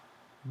true.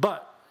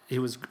 But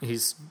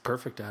he's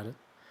perfect at it.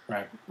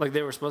 Right.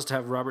 They were supposed to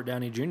have Robert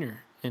Downey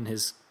Jr. in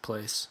his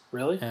place.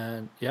 Really?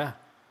 And yeah.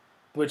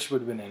 Which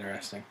would have been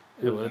interesting.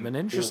 It would have been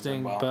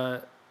interesting,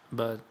 but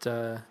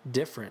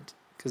different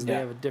because they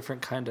have a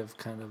different kind of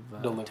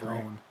delivery.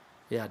 Tone.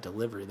 Yeah,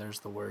 delivery.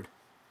 There's the word.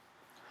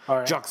 All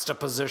right.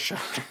 Juxtaposition.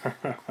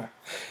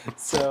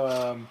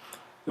 So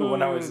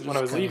when I was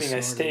leaving, I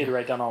stayed to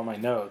write down all my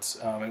notes,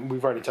 and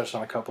we've already touched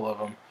on a couple of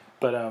them.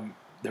 But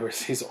there were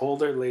these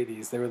older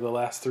ladies. They were the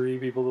last 3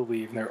 people to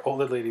leave, and they were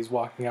older ladies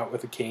walking out with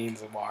the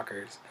canes and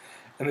walkers,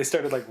 and they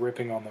started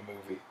ripping on the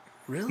movie.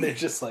 Really? They're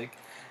just like,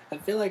 "I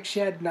feel like she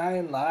had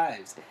 9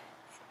 lives.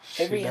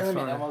 Every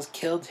element almost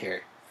killed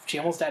her. She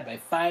almost died by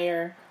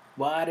fire,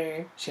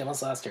 water. She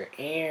almost lost her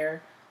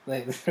air."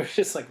 They were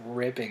just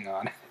ripping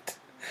on it.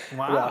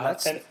 Wow,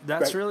 that's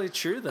right, really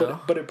true though.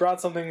 but it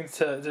brought something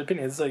to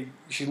opinion. It's like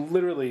she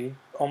literally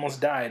almost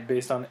died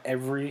based on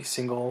every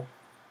single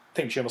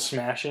thing. She almost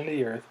smashed into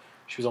the earth.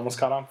 She was almost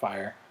caught on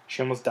fire.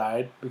 She almost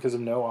died because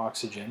of no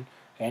oxygen,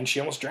 and she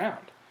almost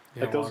drowned.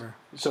 Yeah, like those. water.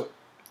 So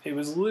it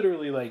was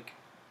literally like,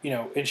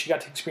 and she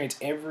got to experience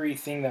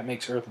everything that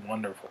makes Earth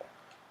wonderful.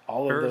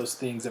 All of those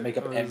things that make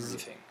up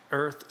everything.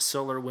 Earth,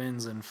 solar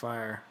winds, and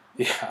fire.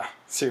 Yeah,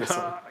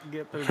 seriously.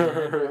 Get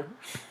those.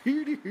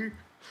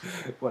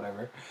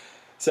 Whatever.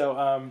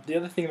 So the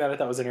other thing that I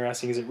thought was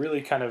interesting is it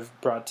really kind of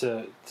brought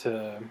to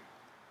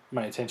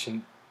my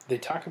attention. They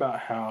talk about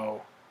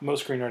how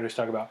most screenwriters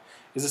talk about,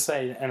 is this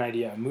an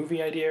idea a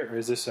movie idea or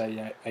is this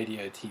idea a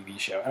TV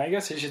show? And I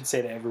guess I should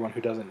say to everyone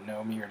who doesn't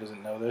know me or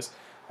doesn't know this,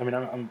 I mean,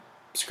 I'm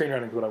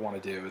screenwriting is what I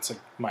want to do. It's like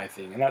my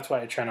thing, and that's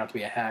why I try not to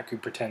be a hack who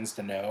pretends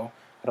to know.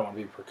 I don't want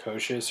to be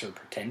precocious or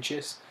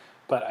pretentious,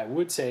 but I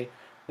would say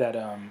that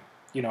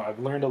I've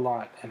learned a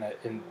lot,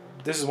 and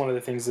this is one of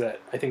the things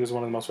that I think is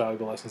one of the most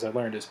valuable lessons I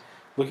learned is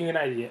looking at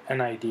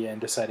an idea and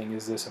deciding,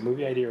 is this a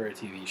movie idea or a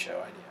TV show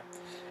idea?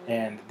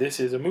 And this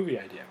is a movie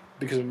idea,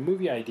 because a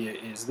movie idea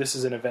this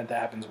is an event that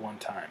happens one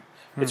time.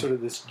 It's sort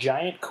of this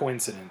giant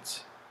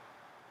coincidence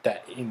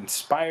that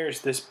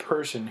inspires this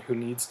person who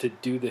needs to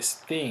do this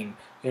thing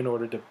in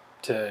order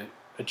to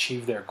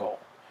achieve their goal.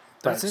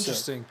 That's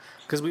interesting,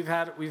 because we've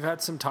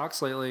had some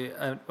talks lately,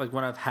 like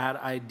when I've had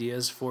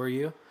ideas for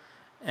you,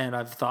 and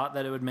I've thought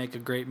that it would make a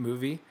great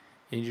movie,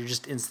 and you're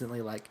just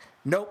instantly like,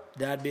 nope,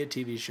 that'd be a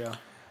TV show.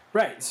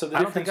 Right. So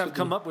I don't think I've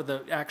come up with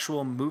an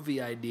actual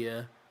movie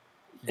idea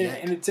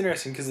yet. And it's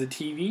interesting because the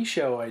TV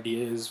show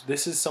idea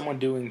this is someone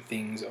doing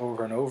things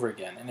over and over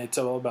again, and it's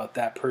all about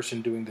that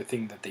person doing the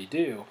thing that they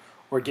do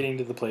or getting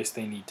to the place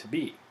they need to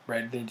be,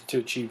 right, to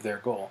achieve their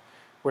goal.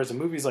 Whereas a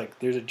movie's like,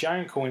 there's a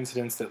giant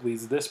coincidence that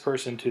leads this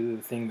person to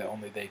the thing that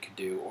only they could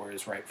do or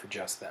is right for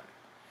just them.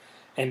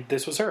 And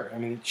this was her. I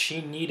mean,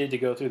 she needed to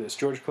go through this.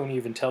 George Clooney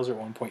even tells her at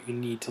one point, you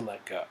need to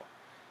let go.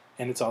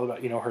 And it's all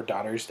about, her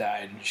daughter's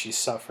died, and she's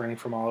suffering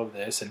from all of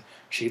this, and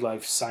she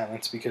likes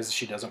silence because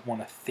she doesn't want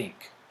to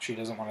think. She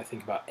doesn't want to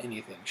think about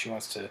anything. She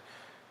wants to,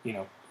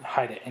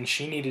 hide it. And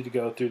she needed to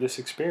go through this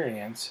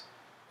experience,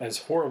 as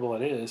horrible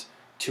it is,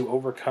 to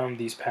overcome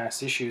these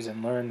past issues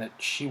and learn that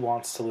she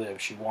wants to live.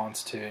 She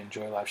wants to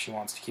enjoy life. She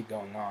wants to keep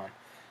going on.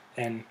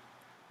 And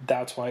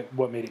that's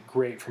what made it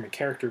great from a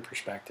character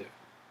perspective.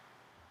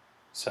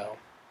 So.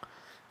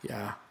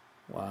 Yeah.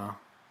 Wow.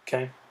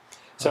 Okay.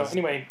 So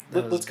anyway,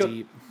 let's go.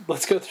 Deep.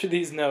 Let's go through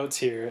these notes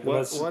here.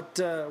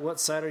 What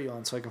site are you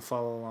on so I can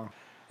follow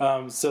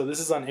along? So this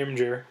is on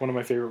Imgur, one of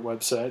my favorite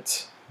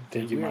websites.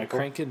 Thank you, Michael. We're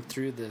cranking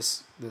through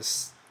this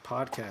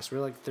podcast.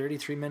 We're like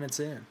 33 minutes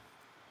in.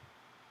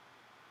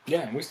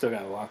 Yeah, and we still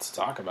got a lot to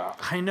talk about.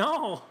 I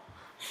know.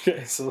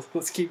 Okay, so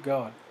let's keep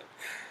going.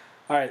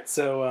 All right,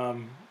 so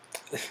I'm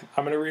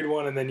going to read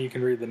one, and then you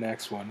can read the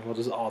next one. We'll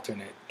just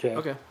alternate.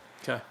 Okay.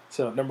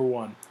 So, number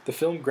 1, the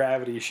film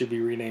Gravity should be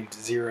renamed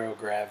Zero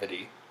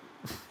Gravity,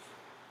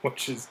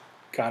 which is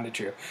kind of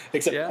true.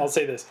 Except, I'll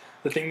say this.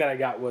 The thing that I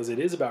got was it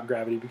is about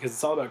gravity because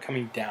it's all about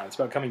coming down. It's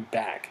about coming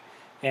back.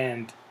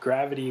 And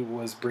gravity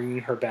was bringing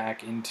her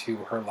back into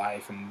her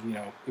life and,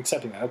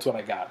 accepting that. That's what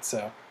I got.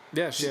 So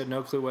yeah, she had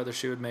no clue whether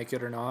she would make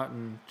it or not,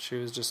 and she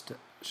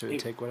would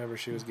take whatever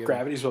she was given.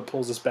 Gravity's what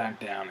pulls us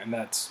back down, and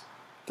that's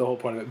the whole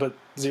point of it. But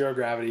zero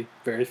gravity,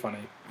 very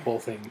funny. The whole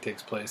thing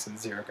takes place in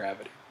zero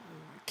gravity.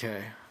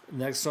 Okay.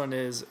 Next one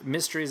is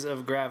Mysteries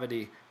of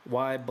Gravity.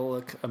 Why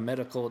Bullock, a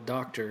medical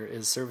doctor,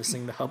 is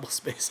servicing the Hubble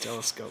Space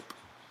Telescope.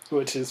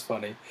 Which is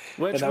funny.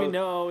 Which we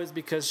know is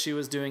because she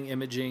was doing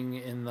imaging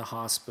in the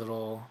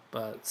hospital,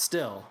 but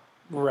still.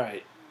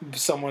 Right.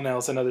 Someone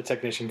else, another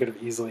technician, could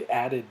have easily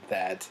added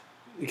that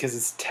because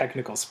it's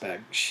technical spec.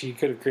 She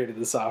could have created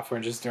the software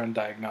and just done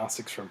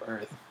diagnostics from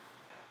Earth.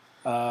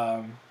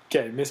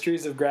 Okay,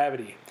 Mysteries of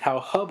Gravity. How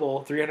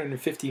Hubble,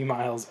 350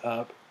 miles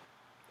up,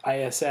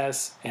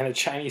 ISS, and a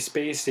Chinese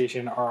space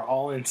station are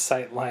all in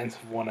sight lines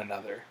of one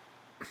another.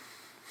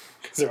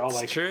 Because they're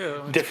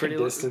all different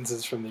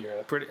distances from the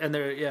Earth. And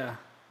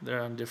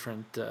they're on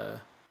different.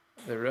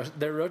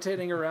 They're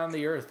rotating around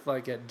the Earth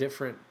like at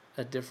different.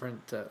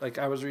 Like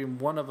I was reading,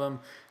 one of them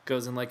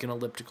goes in like an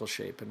elliptical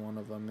shape, and one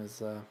of them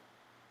is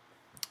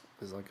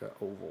like a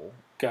oval.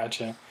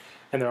 Gotcha.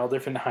 And they're all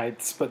different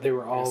heights, but they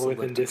were all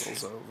within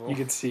distance. Oval. You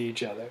could see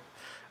each other.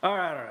 All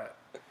right.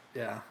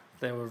 Yeah,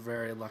 they were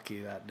very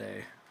lucky that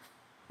day.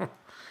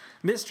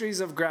 Mysteries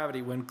of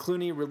Gravity. When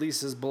Clooney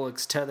releases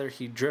Bullock's tether,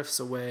 he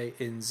drifts away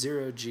in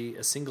 0G.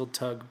 A single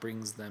tug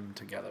brings them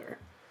together.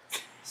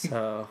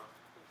 So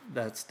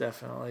that's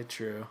definitely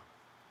true.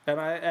 And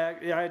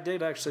I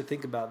did actually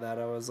think about that.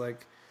 I was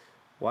like,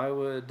 why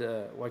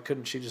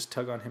couldn't she just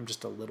tug on him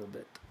just a little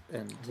bit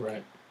and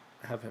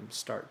have him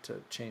start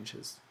to change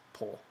his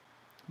pull?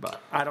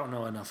 But I don't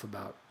know enough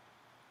about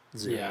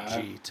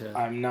 0G to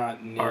I'm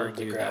not Neil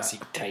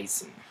deGrasse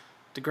Tyson.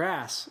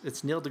 deGrasse.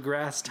 It's Neil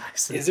deGrasse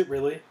Tyson. Is it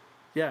really?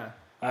 Yeah.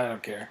 I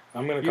don't care.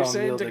 I'm going to call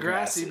him Neil deGrasse. You're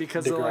saying deGrasse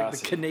because of like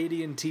the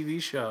Canadian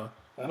TV show.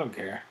 I don't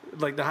care.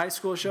 Like the high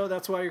school show,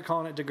 that's why you're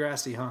calling it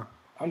Degrassi, huh?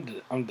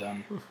 I'm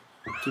done.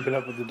 Keep It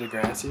Up with the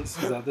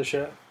Degrassi's. Is that the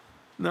show?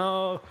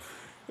 No,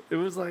 it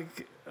was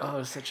like, oh, it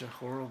was such a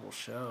horrible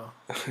show.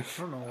 I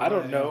don't know. I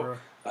don't know.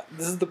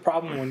 This is the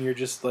problem when you're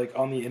just like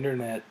on the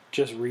internet,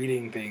 just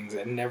reading things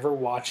and never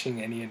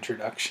watching any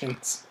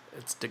introductions.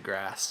 It's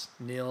DeGrasse,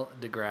 Neil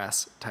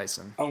deGrasse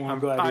Tyson. Oh, I'm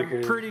glad you're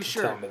here pretty to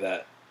sure. tell me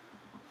that.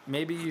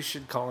 Maybe you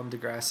should call him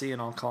Degrassi,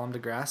 and I'll call him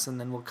DeGrasse, and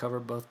then we'll cover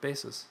both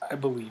bases. I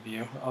believe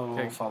you.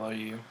 I'll follow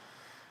you.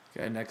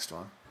 Okay, next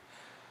one.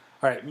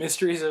 All right,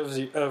 Mysteries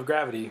of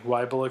Gravity.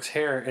 Why Bullock's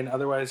hair and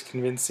otherwise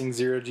convincing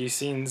zero-G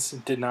scenes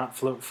did not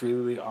float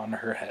freely on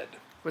her head.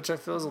 Which I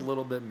feel is a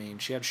little bit mean.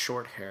 She had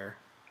short hair.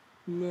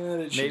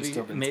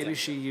 Maybe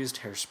she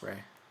used hairspray.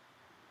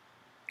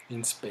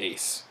 In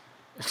space.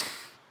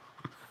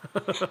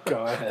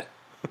 Go ahead.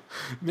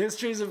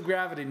 Mysteries of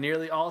Gravity.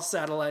 Nearly all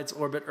satellites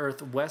orbit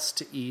Earth west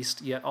to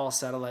east, yet all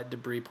satellite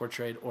debris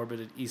portrayed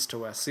orbited east to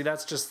west. See,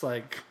 that's just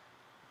like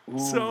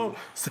so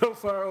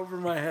far over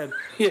my head.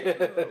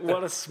 Yeah.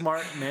 What a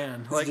smart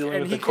man! Like,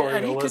 and he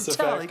could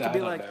tell. He could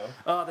be like,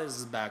 "Oh, this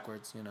is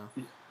backwards," you know.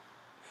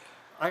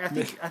 I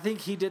think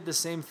he did the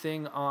same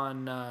thing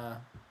on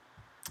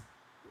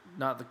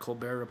not the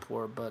Colbert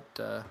Report,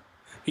 but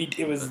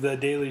it was the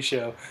Daily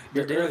Show.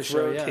 Your Earth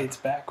rotates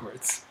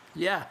backwards.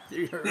 Yeah,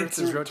 your Earth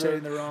is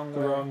rotating the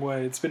wrong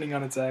way. It's spinning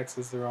on its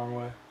axis the wrong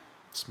way.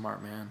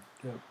 Smart man.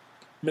 Yep.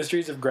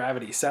 Mysteries of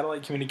Gravity.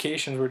 Satellite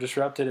communications were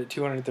disrupted at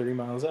 230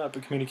 miles up,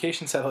 but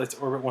communication satellites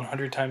orbit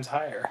 100 times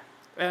higher.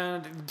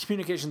 And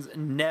communications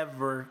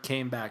never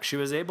came back. She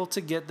was able to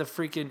get the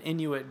freaking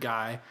Inuit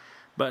guy,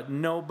 but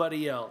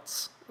nobody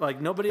else. Like,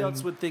 nobody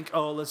else would think,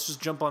 oh, let's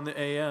just jump on the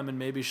AM and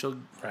maybe she'll...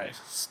 Right.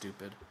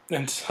 Stupid.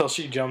 Until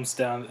she gets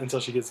down to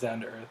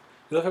Earth.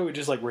 You love how we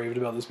just, like, raved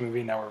about this movie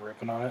and now we're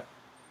ripping on it?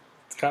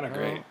 It's kind of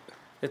great.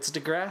 It's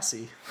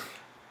Degrassi.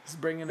 He's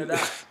bringing it out.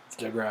 It's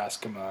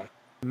DeGrasse, come on.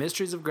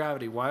 Mysteries of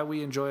Gravity. Why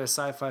we enjoy a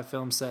sci-fi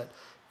film set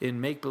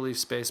in make-believe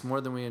space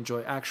more than we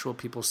enjoy actual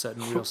people set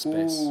in real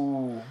space.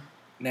 Ooh,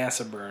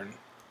 NASA burn.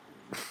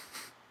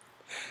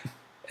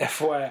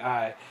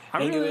 FYI. I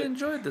really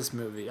enjoyed this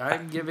movie.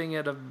 I'm giving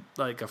it a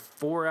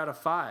 4 out of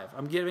 5.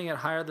 I'm giving it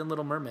higher than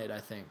Little Mermaid, I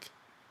think.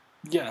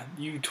 Yeah,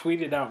 you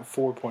tweeted out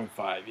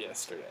 4.5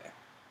 yesterday.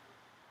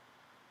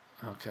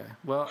 Okay.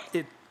 Well,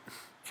 it...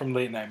 From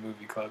Late Night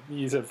Movie Club.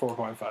 You said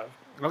 4.5.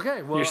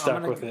 Okay, well... You're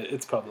stuck with it.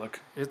 It's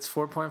public. It's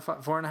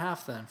 4.5,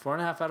 4.5 then.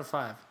 4.5 out of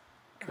 5.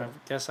 Okay. I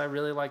guess I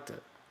really liked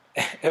it.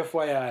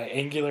 FYI,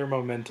 angular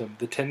momentum.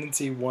 The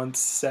tendency once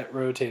set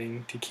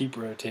rotating to keep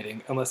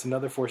rotating unless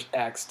another force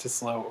acts to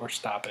slow or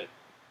stop it.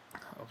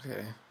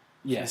 Okay.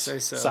 Yes. You say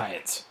so.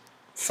 Science.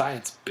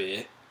 Science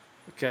bit.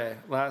 Okay,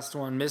 last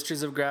one.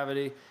 Mysteries of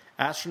Gravity.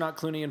 Astronaut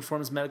Clooney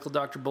informs medical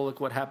Dr. Bullock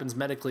what happens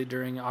medically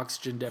during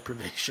oxygen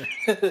deprivation.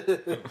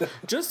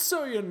 Just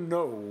so you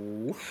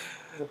know.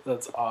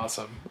 That's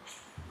awesome.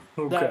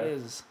 Okay. That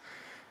is.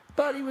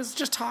 But he was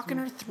just talking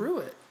her through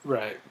it.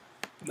 Right.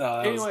 No,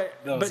 anyway,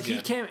 but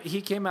good.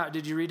 he came out.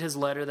 Did you read his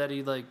letter that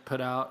he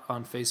put out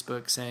on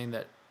Facebook saying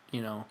that,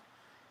 you know,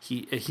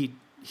 he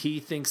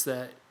thinks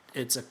that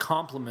it's a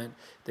compliment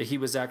that he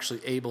was actually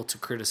able to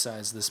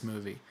criticize this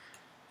movie,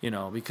 you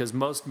know, because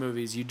most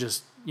movies you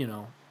just, you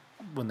know,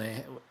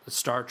 when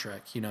Star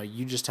Trek, you know,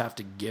 you just have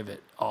to give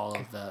it all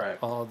of that, right.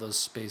 all of those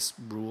space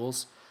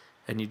rules,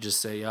 and you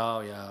just say,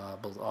 oh yeah,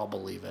 I'll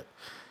believe it.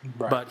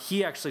 Right. But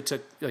he actually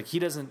he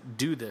doesn't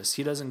do this.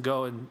 He doesn't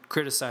go and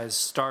criticize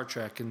Star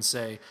Trek and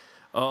say,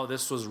 oh,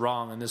 this was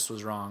wrong and this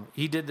was wrong.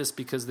 He did this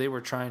because they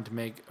were trying to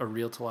make a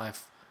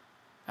real-to-life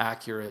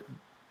accurate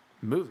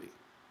movie,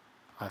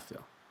 I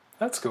feel.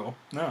 That's cool.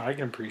 No, I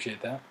can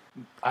appreciate that.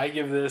 I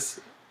give this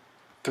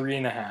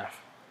 3.5.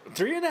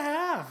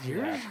 3.5.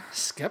 You're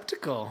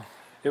skeptical.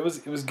 It was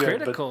good.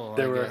 Critical. But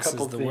there were a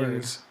couple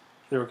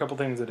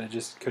things that I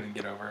just couldn't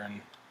get over,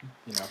 and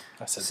you know,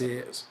 I said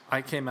see.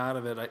 I came out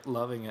of it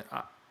loving it.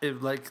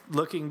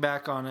 Looking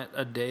back on it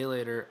a day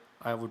later,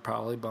 I would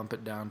probably bump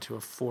it down to a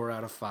 4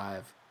 out of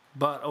 5.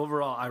 But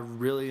overall, I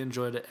really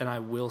enjoyed it, and I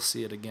will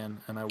see it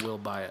again, and I will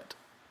buy it.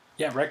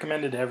 Yeah,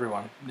 recommended to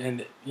everyone.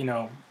 And, you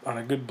know, on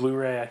a good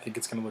Blu-ray, I think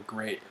it's going to look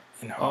great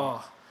in home.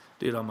 Oh,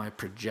 dude, on my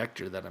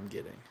projector that I'm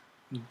getting.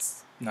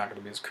 It's not going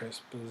to be as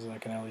crisp as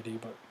like an LED,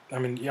 but, I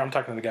mean, yeah, I'm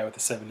talking to the guy with the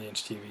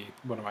 70-inch TV.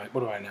 What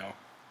do I know?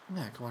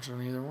 Yeah, I can watch it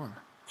on either one.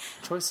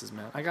 Choices,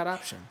 man. I got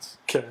options.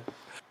 Okay.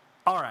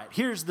 All right,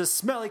 here's the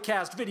Smelly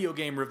Cast video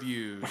game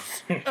reviews.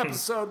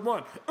 Episode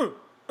 1.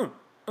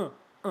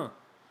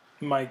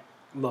 Mike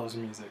loves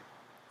music.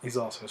 He's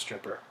also a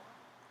stripper.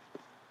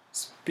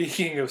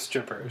 Speaking of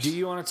strippers. Do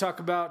you want to talk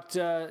about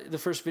the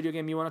first video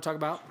game you want to talk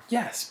about?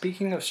 Yeah,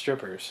 speaking of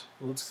strippers.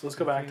 Let's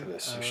go back to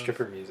this.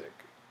 Stripper music.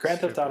 Grand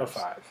Theft Auto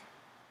 5.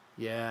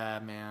 Yeah,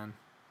 man.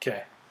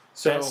 Okay.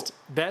 So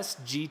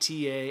best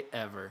GTA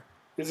ever.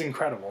 It's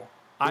incredible.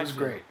 It was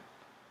great.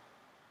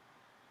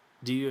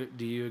 Do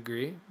you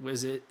agree?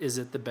 Is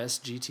it the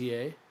best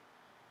GTA?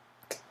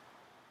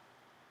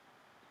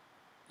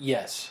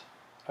 Yes.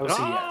 I would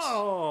say yes.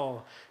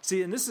 Oh,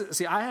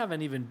 see, I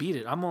haven't even beat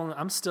it.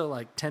 I'm still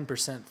like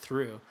 10%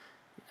 through,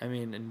 I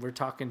mean, and we're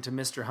talking to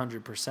Mr.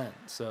 100%.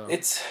 So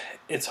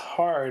It's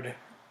hard.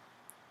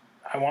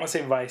 I want to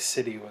say Vice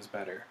City was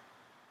better.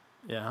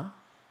 yeah.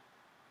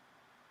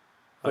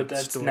 But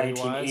that's story-wise,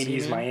 1980s you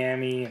mean?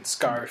 Miami and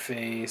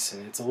Scarface,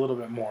 and it's a little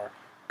bit more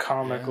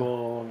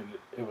comical. And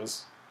it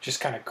was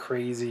just kind of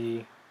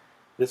crazy.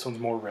 This one's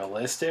more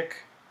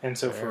realistic. And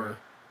so for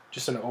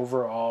just an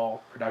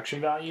overall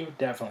production value,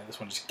 definitely this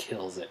one just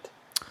kills it.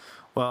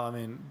 Well, I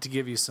mean, to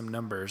give you some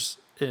numbers,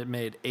 it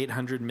made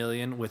 $800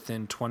 million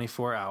within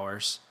 24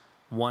 hours,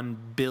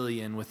 $1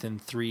 billion within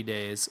 3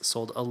 days,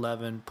 sold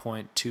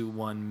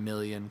 11.21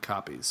 million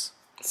copies.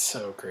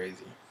 So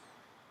crazy.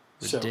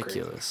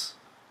 Ridiculous.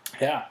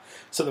 Yeah.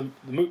 So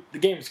the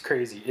game's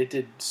crazy. It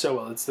did so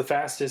well. It's the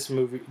fastest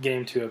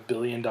game to $1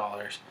 billion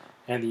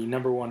and the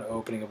number one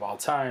opening of all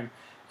time.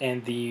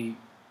 And the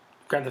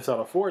Grand Theft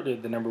Auto 4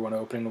 did the number one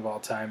opening of all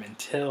time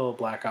until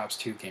Black Ops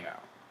 2 came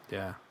out.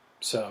 Yeah.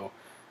 So,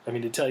 I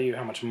mean, to tell you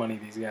how much money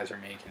these guys are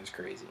making is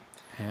crazy.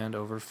 Hand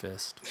over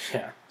fist.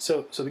 Yeah.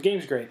 So the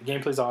game's great. The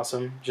gameplay's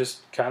awesome.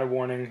 Just kind of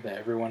warning that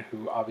everyone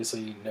who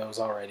obviously knows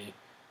already,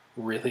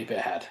 really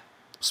bad.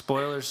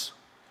 Spoilers.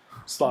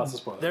 Lots of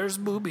spoilers. There's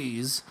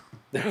boobies.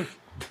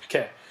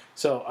 Okay,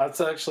 so that's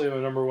actually the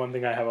number one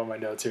thing I have on my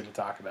notes here to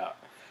talk about.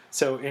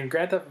 So in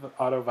Grand Theft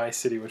Auto Vice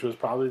City, which was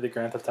probably the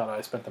Grand Theft Auto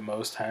I spent the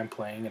most time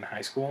playing in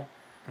high school,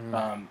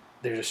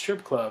 there's a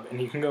strip club,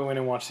 and you can go in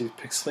and watch these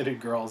pixelated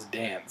girls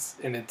dance,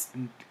 and it's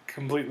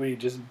completely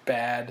just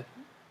bad,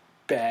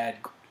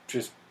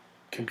 just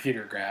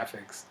computer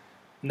graphics.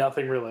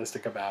 Nothing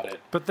realistic about it.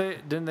 But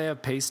didn't they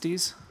have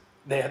pasties?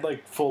 They had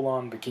like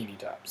full-on bikini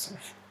tops,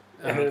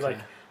 and they're like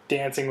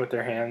dancing with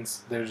their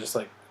hands. They're just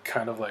like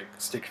kind of like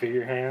stick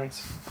figure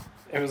hands.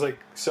 It was like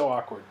so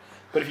awkward.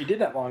 But if you did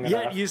that long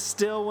enough, Yet you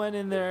still went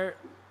in there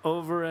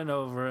over and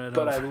over and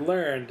but over. I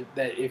learned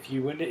that if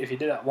you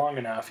did that long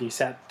enough, you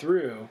sat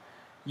through,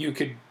 you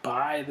could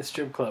buy the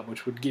strip club,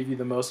 which would give you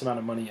the most amount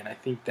of money in I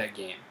think that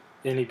game,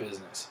 any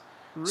business.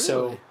 Really?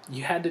 So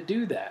you had to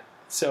do that.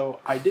 So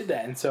I did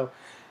that, and so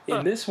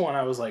in this one,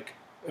 I was like,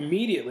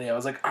 immediately, I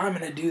was like, I'm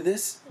gonna do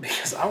this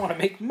because I want to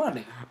make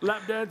money.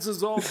 Lap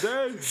dances all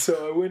day.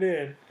 So I went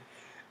in,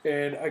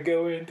 and I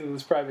go into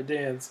this private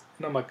dance,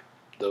 and I'm like,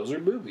 those are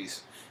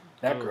boobies.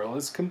 That girl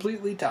is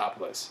completely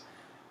topless.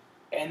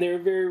 And there are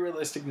very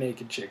realistic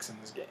naked chicks in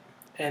this game.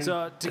 And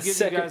So to give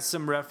you guys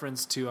some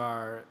reference to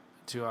our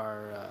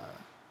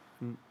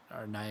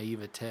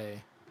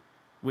naivete,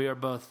 we are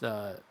both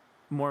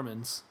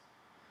Mormons.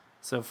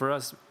 So for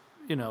us,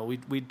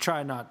 we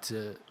try not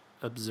to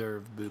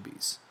observe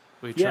boobies.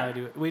 We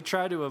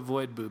try to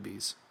avoid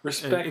boobies.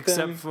 Respect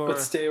them, but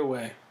stay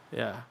away.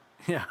 Yeah.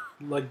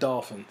 Like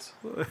dolphins.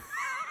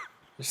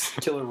 Just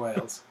killer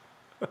whales.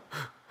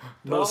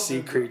 Most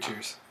sea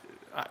creatures.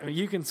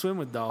 You can swim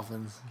with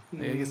dolphins. I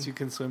guess you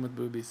can swim with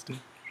boobies too.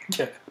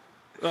 Yeah.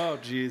 Oh,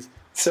 jeez.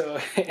 So,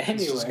 anyway.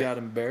 This just got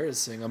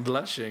embarrassing. I'm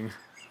blushing.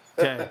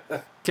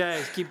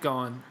 Okay, keep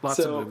going. Lots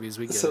of movies.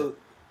 We get it.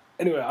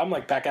 Anyway, I'm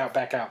like, back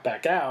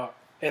out.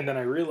 And then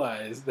I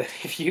realized that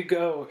if you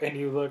go and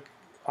you look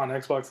on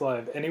Xbox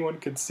Live, anyone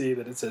could see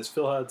that it says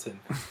Phil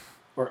Hudson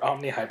or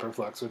Omni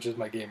Hyperflux, which is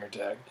my gamer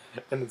tag.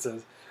 And it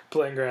says,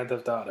 playing Grand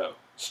Theft Auto,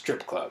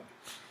 strip club.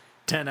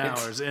 10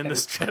 hours in the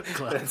strip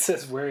club. It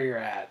says where you're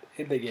at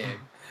in the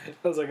game.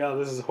 I was like, oh,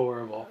 this is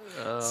horrible.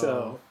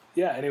 So,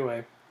 yeah,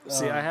 anyway.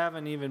 See, I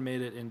haven't even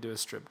made it into a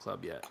strip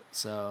club yet.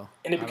 So,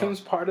 and it becomes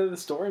part of the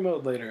story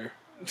mode later.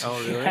 Oh,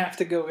 really? You have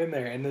to go in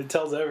there, and it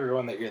tells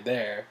everyone that you're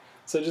there.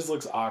 So it just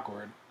looks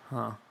awkward.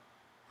 Huh.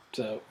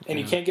 So, and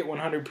you can't get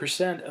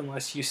 100%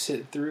 unless you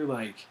sit through,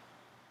 like,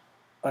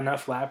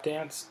 enough lap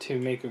dance to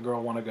make a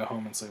girl want to go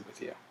home and sleep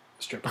with you.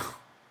 Stripper.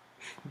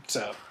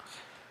 So...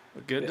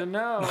 Good to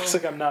know. Looks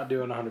like I'm not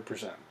doing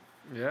 100%.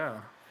 Yeah.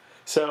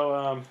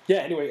 So,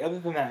 anyway, other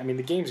than that, I mean,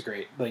 the game's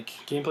great. Like,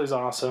 gameplay's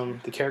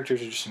awesome. The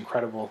characters are just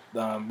incredible.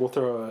 We'll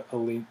throw a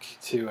link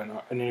to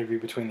an interview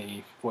between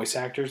the voice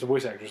actors. The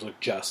voice actors look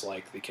just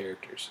like the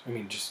characters. I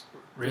mean, just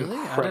really?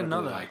 incredibly I didn't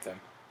know that. like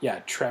them. Yeah,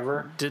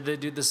 Trevor. Did they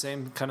do the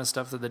same kind of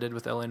stuff that they did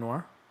with L.A.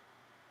 Noire?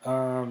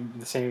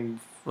 The same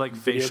like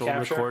facial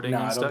recording No,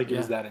 and I don't stuff? think it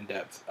was that in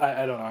depth.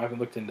 I don't know. I haven't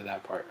looked into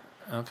that part.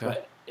 Okay.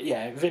 But,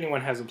 yeah, if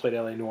anyone hasn't played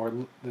L.A. Noire,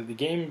 the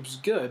game's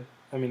good.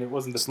 I mean, it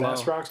wasn't the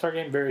best Rockstar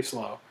game. Very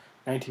slow.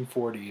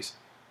 1940s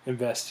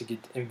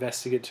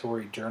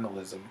investigatory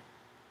journalism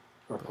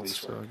or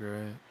police work. So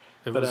great.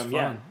 It was fun.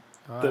 Yeah,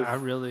 I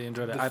really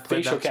enjoyed it. I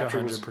played that to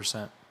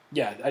 100%.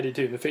 Yeah, I did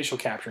too. The facial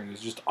capturing was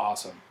just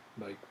awesome.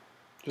 Like,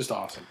 just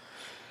awesome.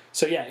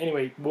 So yeah,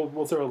 anyway,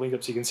 we'll throw a link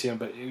up so you can see them,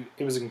 but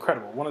it was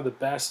incredible. One of the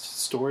best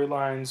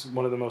storylines,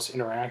 one of the most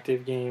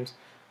interactive games.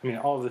 I mean,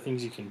 all of the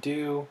things you can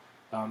do.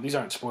 These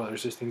aren't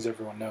spoilers, just things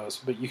everyone knows.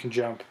 But you can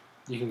jump,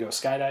 you can go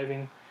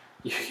skydiving,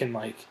 you can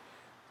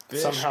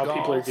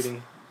people are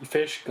getting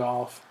fish,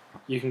 golf.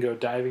 You can go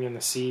diving in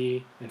the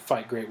sea and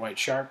fight great white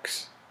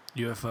sharks.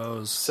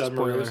 UFOs.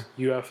 Submarines,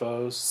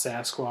 UFOs,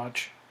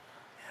 Sasquatch.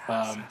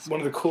 One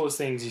of the coolest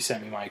things you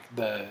sent me, Mike,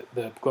 the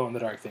glow in the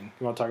dark thing.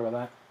 You want to talk about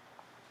that?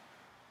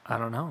 I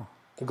don't know.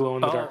 The glow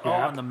in the dark map.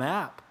 Oh, on the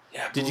map.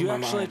 Yeah, it Did blew you my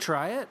actually mind.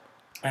 try it?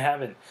 I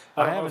haven't.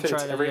 I I don't know haven't if it's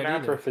tried it every yet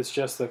map either. or if it's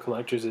just the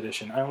collector's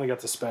edition. I only got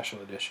the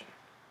special edition.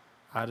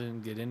 I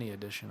didn't get any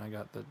edition. I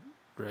got the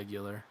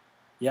regular.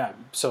 Yeah,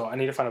 so I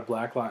need to find a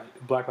blacklight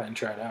and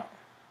try it out.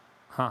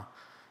 Huh.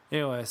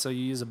 Anyway, so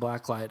you use a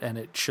blacklight and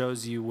it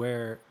shows you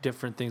where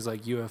different things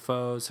like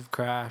UFOs have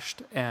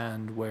crashed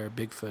and where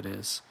Bigfoot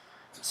is.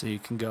 So you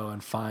can go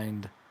and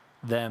find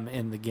them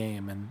in the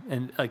game.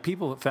 And like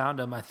people found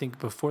them, I think,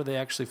 before they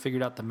actually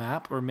figured out the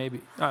map, or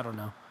maybe, I don't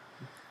know.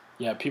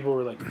 Yeah, people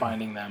were like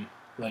finding them.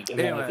 Like, and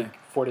then I Anyway. think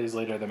 4 days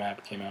later the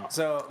map came out.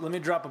 So let me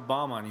drop a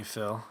bomb on you,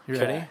 Phil. You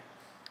Okay. ready?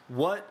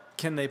 What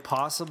can they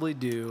possibly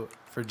do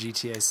for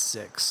GTA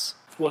 6?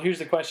 Well, here's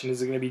the question: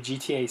 is it going to be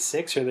GTA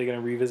 6 or are they going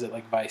to revisit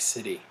like Vice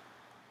City?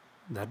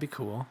 That'd be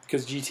cool.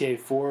 Because GTA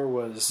 4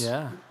 was,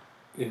 Yeah.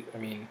 I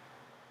mean,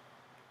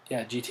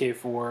 yeah, GTA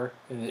 4.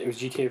 And it was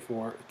GTA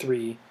 4,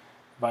 3,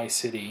 Vice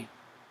City.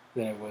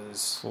 Then it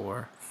was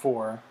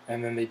 4,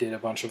 and then they did a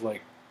bunch of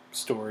like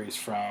stories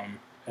from,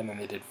 and then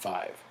they did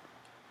 5.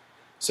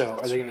 So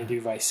are they going to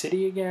do Vice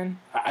City again?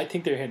 I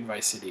think they're hitting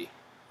Vice City.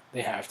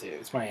 They have to.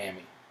 It's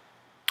Miami.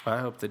 I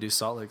hope they do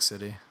Salt Lake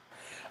City.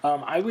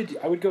 I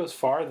would go as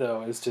far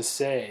though as to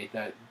say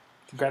that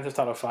Grand Theft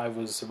Auto 5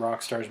 was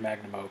Rockstar's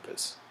magnum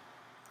opus,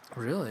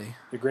 Really?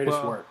 the greatest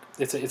Well- work.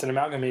 It's an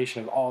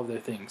amalgamation of all of their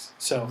things.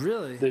 So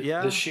Really? the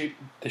Yeah.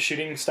 the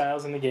shooting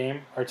styles in the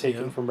game are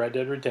taken Yep. from Red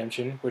Dead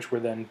Redemption, which were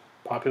then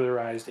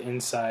popularized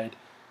inside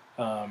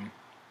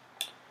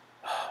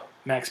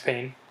Max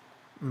Payne.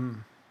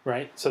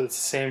 Right, so it's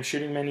the same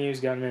shooting menus,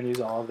 gun menus,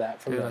 all of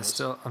that from Dude, those.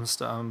 I'm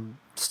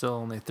still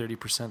only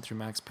 30% through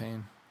Max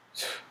Payne.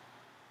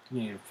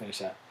 You need to finish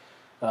that.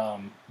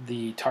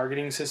 The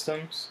targeting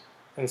systems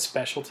and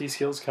specialty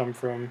skills come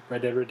from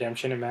Red Dead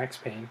Redemption and Max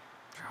Payne.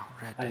 Oh,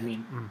 Red I Dead.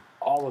 mean,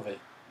 all of it.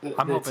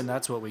 I'm hoping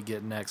that's what we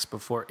get next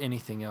before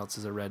anything else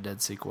is a Red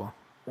Dead sequel.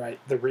 right.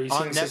 The racing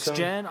On next system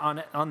gen,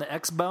 on the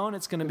X-Bone,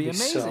 it's going to be would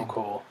amazing. so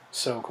cool,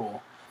 so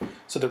cool.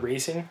 So the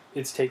racing,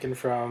 it's taken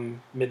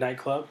from Midnight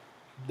Club,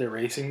 their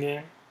racing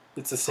game.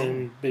 It's the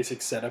same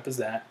basic setup as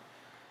that.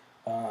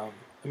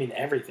 I mean,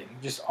 everything,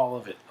 just all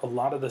of it. A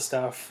lot of the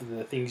stuff,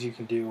 the things you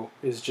can do,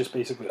 is just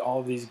basically all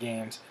of these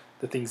games,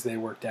 the things they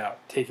worked out,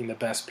 taking the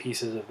best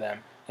pieces of them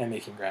and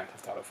making Grand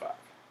Theft Auto 5.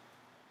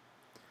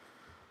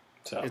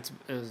 So It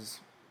is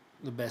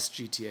the best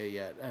GTA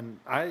yet, and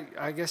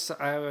I guess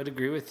I would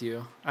agree with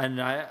you.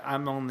 And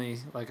I'm only,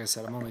 like I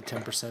said, I'm only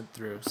 10%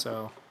 through.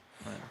 So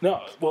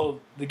no, well,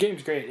 the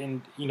game's great,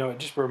 and it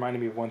just reminded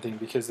me of one thing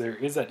because there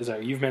is that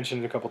desire. You've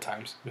mentioned it a couple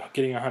times.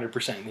 Getting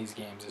 100% in these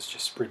games is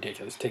just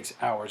ridiculous. It takes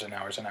hours and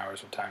hours and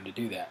hours of time to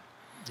do that.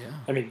 yeah,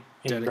 I mean,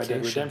 in Red Dead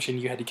Dedication. Redemption,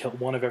 you had to kill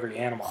one of every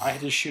animal. I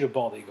had to shoot a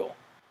bald eagle.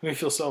 It made me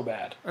feel so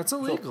bad. that's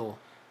illegal.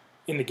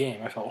 In the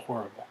game, I felt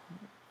horrible.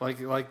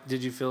 Like,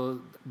 did you feel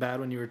bad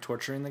when you were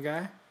torturing the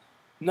guy?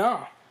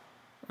 No,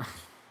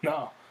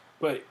 no.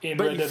 But in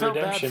But Red you Dead felt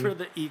Redemption, bad for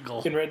the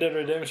eagle. in Red Dead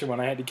Redemption, when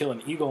I had to kill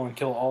an eagle and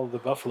kill all of the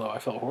buffalo, I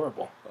felt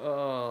horrible.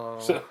 Oh,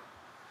 So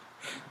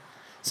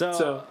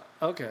so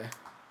okay.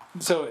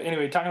 So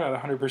anyway, talking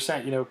about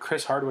 100%,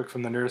 Chris Hardwick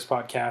from the Nerdist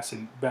podcast,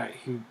 and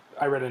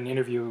I read an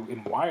interview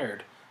in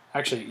Wired,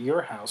 actually at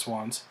your house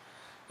once,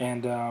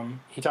 and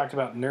he talked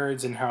about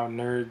nerds and how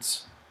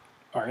nerds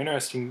are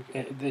interesting.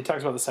 They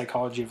talked about the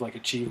psychology of like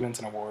achievements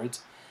and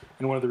awards,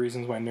 and one of the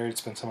reasons why nerds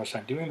spend so much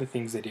time doing the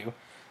things they do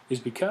is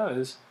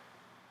because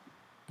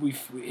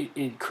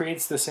it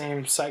creates the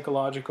same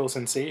psychological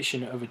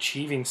sensation of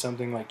achieving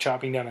something like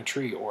chopping down a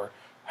tree or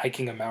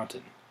hiking a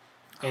mountain.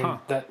 And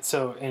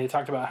and he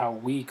talked about how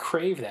we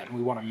crave that and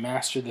we want to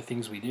master the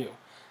things we do.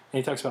 And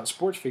he talks about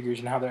sports figures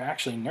and how they're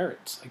actually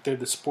nerds. Like they're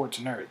the sports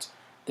nerds.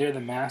 They're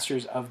the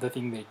masters of the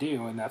thing they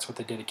do, and that's what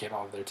they dedicate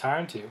all of their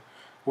time to.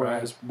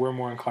 Whereas we're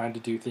more inclined to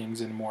do things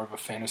in more of a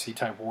fantasy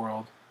type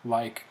world,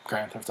 like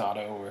Grand Theft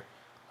Auto or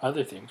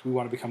other things. We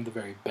want to become the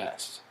very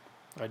best.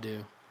 I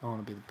do. I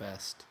want to be the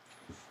best.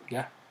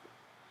 Yeah.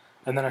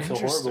 And then I feel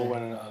horrible Interesting.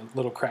 when a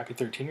little crappy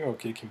 13-year-old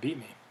kid can beat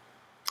me.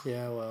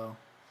 Yeah, well,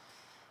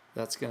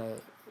 that's gonna.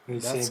 And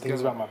he's That's saying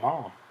things gonna- about my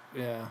mom.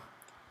 Yeah.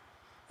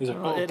 He's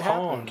like, Well, oh, it pwned.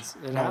 happens.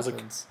 It And I was like,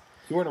 happens.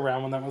 you weren't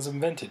around when that was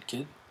invented,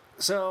 kid.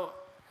 So,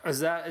 is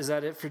that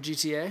it for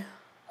GTA?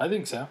 I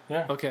think so,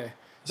 yeah. Okay.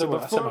 So So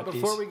I said my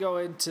before piece. we go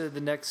into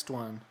the next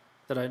one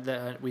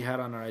that we had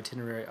on our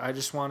itinerary, I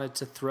just wanted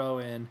to throw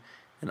in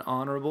an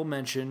honorable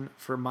mention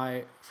for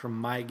my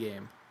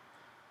game,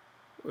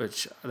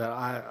 which that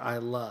I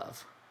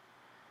love,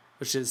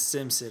 which is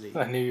SimCity.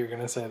 I knew you were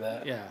going to say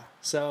that. Yeah.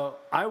 So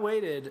I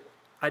waited.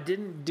 I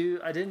didn't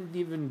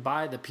even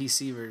buy the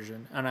PC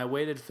version, and I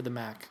waited for the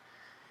Mac,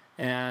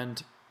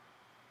 and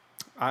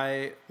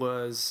I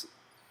was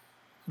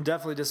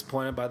definitely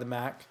disappointed by the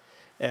Mac,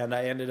 and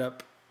I ended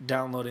up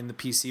downloading the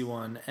PC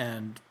one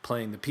and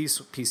playing the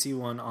PC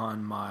one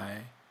on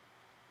my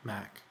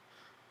Mac,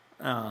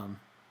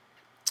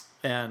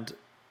 and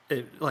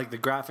the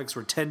graphics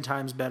were 10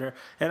 times better.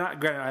 And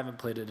granted, I haven't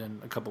played it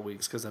in a couple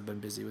weeks because I've been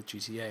busy with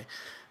GTA,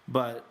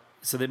 but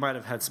so they might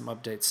have had some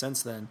updates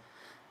since then.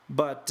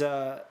 But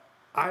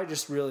I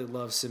just really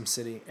love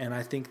SimCity, and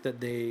I think that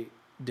they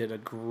did a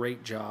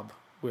great job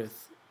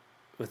with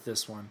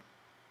this one.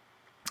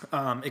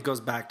 It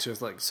goes back to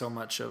like so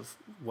much of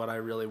what I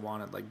really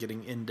wanted, like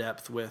getting in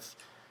depth with,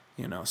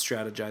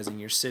 strategizing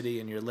your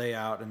city and your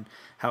layout and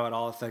how it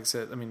all affects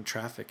it. I mean,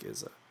 traffic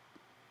is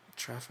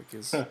Traffic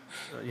a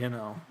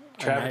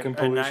and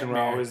pollution were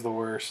nightmare. always the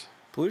worst.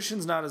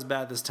 Pollution's not as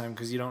bad this time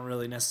because you don't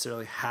really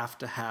necessarily have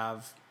to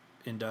have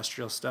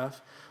industrial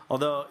stuff.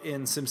 Although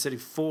in SimCity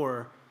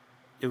 4,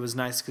 it was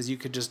nice because you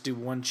could just do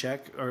one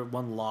check or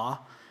one law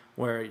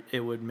where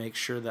it would make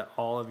sure that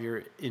all of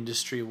your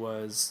industry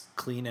was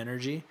clean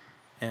energy.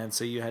 And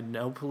so you had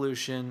no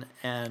pollution,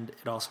 and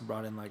it also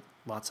brought in like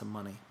lots of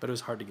money. But it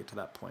was hard to get to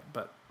that point.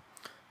 But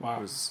Wow.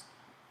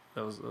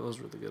 those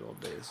really good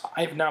old days.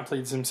 I have not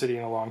played SimCity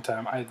in a long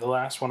time. The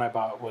last one I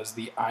bought was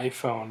the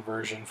iPhone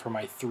version for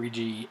my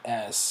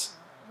 3GS.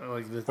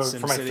 Like the For my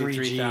SimCity 3G.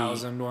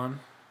 3000 one.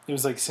 It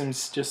was like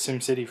just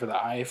SimCity for the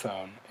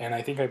iPhone, and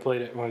I think I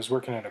played it when I was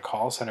working at a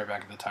call center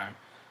back at the time,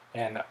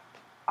 and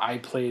I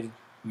played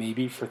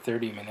maybe for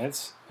 30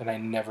 minutes, and I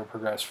never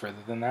progressed further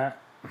than that.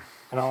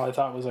 And all I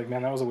thought was like,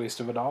 man, that was a waste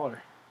of $1.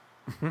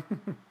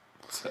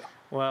 So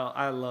Well,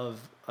 I love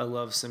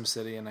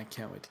SimCity, and I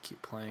can't wait to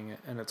keep playing it.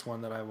 And it's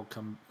one that I will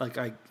come like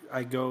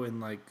I go in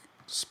like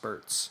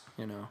spurts,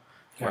 where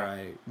Yeah.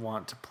 I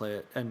want to play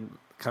it, and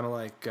kind of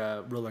like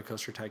Roller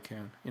Coaster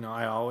Tycoon.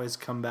 I always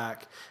come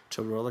back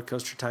to Roller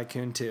Coaster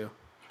Tycoon 2.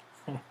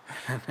 And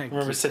I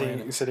remember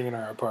sitting in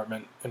our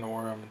apartment in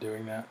Orem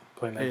doing that,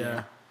 playing that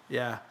game.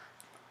 Yeah.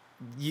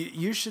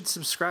 You should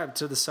subscribe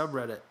to the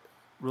subreddit,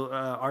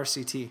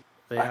 RCT.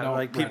 They I have know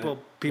like people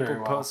Reddit very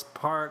well. post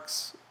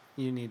parks.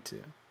 You need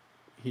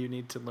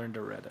to learn to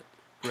Reddit.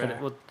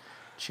 Reddit will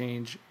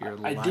change your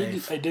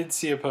life. I did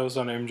see a post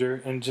on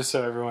Imgur, and just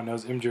so everyone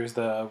knows, Imgur is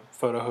the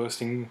photo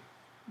hosting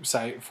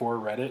site for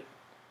Reddit.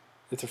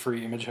 It's a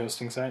free image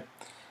hosting site,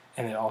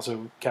 and it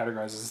also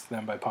categorizes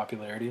them by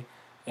popularity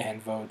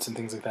and votes and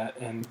things like that.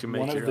 And You can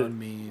make your own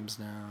memes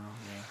now.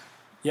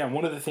 Yeah,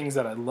 one of the things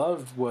that I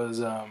loved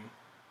was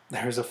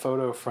there's a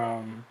photo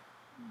from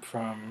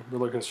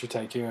Roller Coaster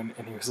Tycoon,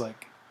 and he was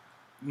like,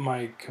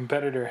 my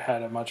competitor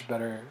had a much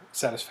better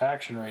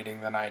satisfaction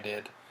rating than I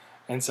did,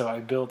 and so I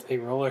built a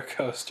roller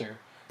coaster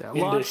That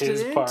into launched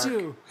his it park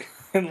into.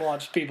 and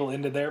launched people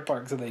into their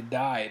parks, and they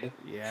died,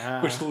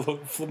 Yeah. which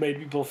made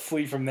people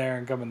flee from there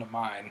and come into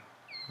mine.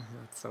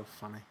 That's so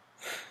funny.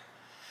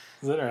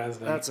 It's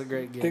interesting. That's a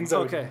great game. Things I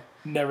Okay.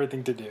 would never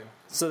think to do.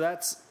 So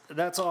that's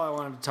all I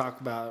wanted to talk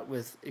about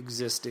with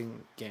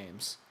existing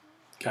games.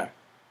 Okay.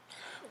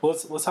 Well,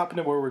 let's hop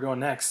into where we're going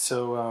next.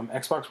 So,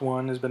 Xbox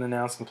One has been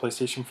announced on the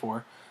PlayStation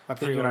 4. I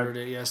think you and I- pre-ordered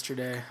it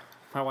yesterday.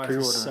 My wife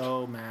Pre-ordered. is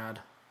so mad.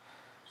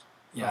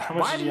 Yeah. How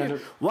much did you end up?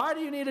 Why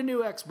do you need a new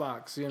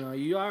Xbox?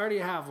 You already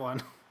have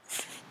one.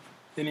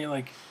 And you're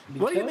like,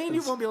 What do you mean you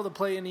because- won't be able to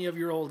play any of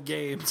your old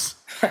games?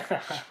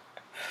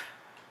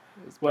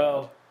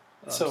 Well,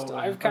 I'm so still-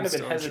 I've kind I'm of been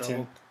still in hesitant.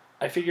 trouble.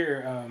 I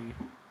figure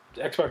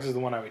Xbox is the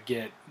one I would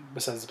get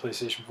besides the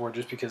PlayStation 4,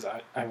 just because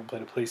I haven't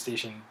played a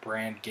PlayStation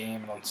brand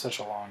game in such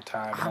a long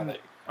time. Now that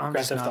I'm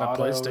Grand just Theft not a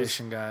Auto is-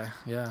 PlayStation guy.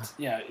 Yeah.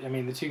 Yeah, I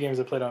mean the two games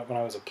I played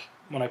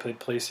when I played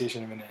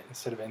PlayStation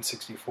instead of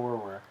N64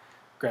 were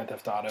Grand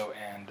Theft Auto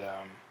and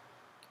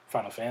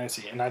Final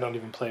Fantasy, and I don't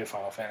even play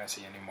Final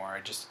Fantasy anymore.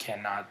 I just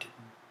cannot,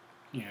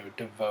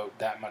 devote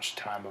that much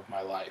time of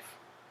my life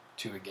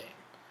to a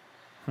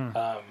game.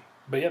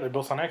 But yeah, they're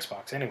both on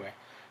Xbox anyway.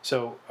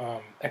 So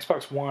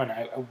Xbox One,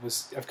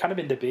 I've kind of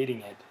been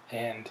debating it,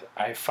 and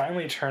I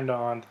finally turned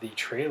on the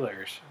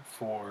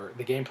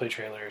gameplay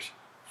trailers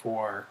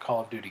for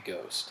Call of Duty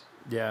Ghost.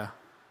 Yeah.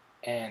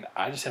 And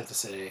I just have to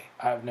say,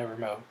 I've never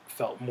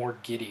felt more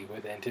giddy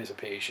with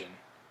anticipation.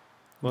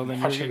 Well,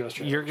 then Watching those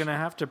you're trailers. going to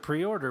have to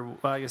pre-order.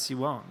 Well, I guess you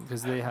won't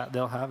because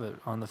they'll have it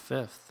on the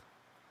 5th.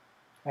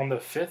 On the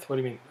 5th, what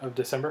do you mean, of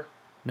December?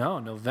 No,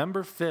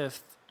 November 5th,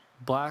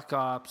 Black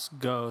Ops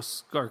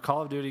Ghosts or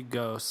Call of Duty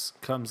Ghosts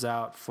comes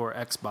out for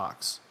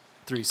Xbox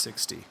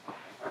 360.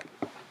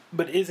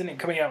 But isn't it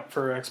coming out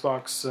for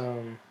Xbox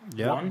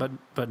Yeah, One?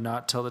 but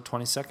not till the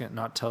 22nd,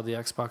 not till the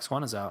Xbox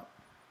One is out.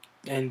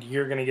 And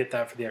you're going to get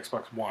that for the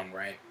Xbox One,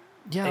 right?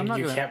 Yeah, I'm And not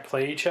you gonna, can't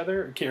play each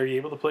other? Are you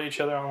able to play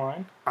each other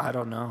online? I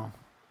don't know.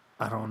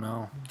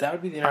 That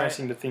would be the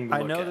interesting thing to I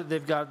look know at. that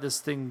they've got this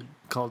thing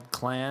called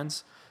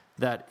Clans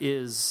that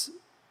is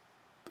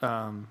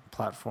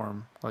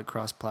platform, like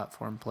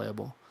cross-platform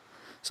playable.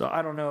 So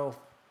I don't know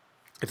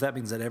if that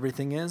means that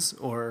everything is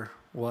or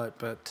what,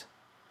 but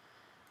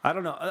I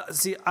don't know.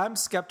 See, I'm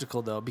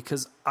skeptical though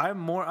because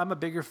I'm a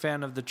bigger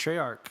fan of the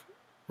Treyarch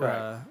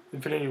Right.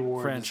 Infinity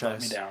Ward has let me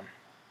franchise. down.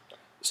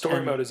 Story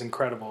And- mode is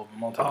incredible.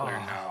 Multiplayer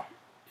Oh. now.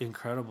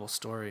 Incredible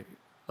story.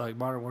 Like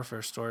Modern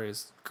Warfare story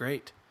is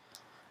great.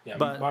 Yeah,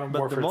 But the Modern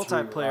Warfare 3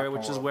 multiplayer, rock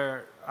which is and roll.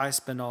 where I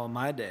spend all of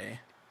my day,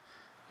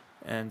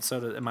 and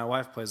and my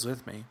wife plays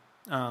with me.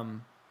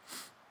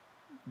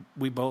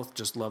 We both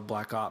just love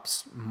Black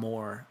Ops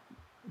more,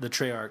 the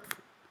Treyarch,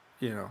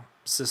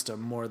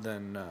 system more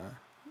than the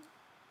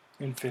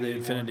Infinity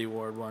Infinity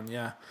Ward one.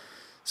 Yeah.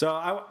 So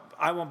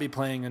I won't be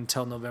playing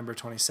until November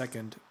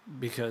 22nd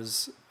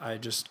because I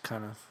just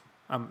kind of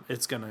I'm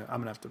gonna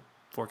have to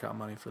fork out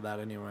money for that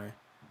anyway.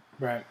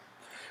 Right.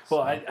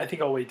 Well, I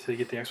think I'll wait till you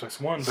get the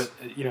Xbox One, but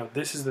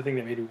this is the thing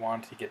that made me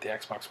want to get the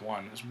Xbox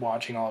One, is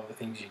watching all of the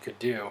things you could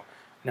do.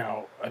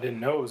 Now, I didn't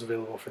know it was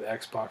available for the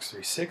Xbox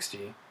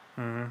 360.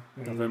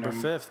 Mm-hmm. November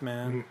 5th,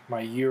 man. My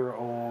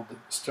year-old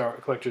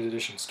Collector's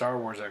Edition Star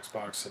Wars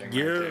Xbox sitting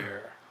right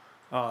there.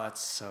 Oh,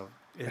 it's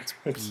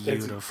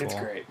beautiful. It's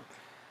great.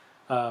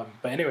 But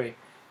anyway,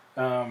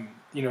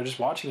 just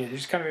watching it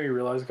just kind of made me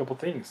realize a couple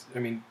things. I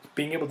mean,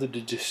 being able to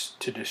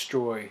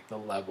destroy the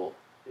level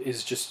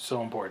is just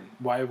so important.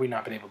 Why have we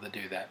not been able to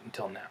do that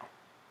until now?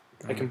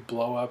 I can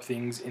blow up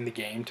things in the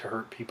game to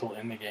hurt people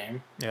in the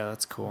game. Yeah,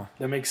 that's cool.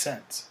 That makes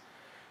sense.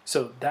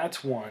 So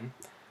that's one.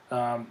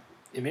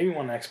 It made me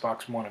want an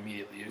Xbox One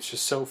immediately. It's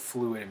just so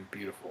fluid and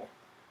beautiful,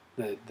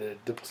 the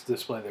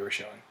display they were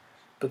showing.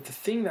 But the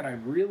thing that I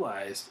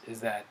realized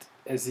is that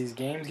as these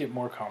games get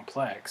more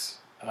complex,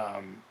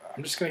 I'm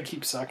just going to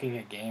keep sucking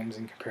at games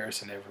in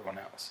comparison to everyone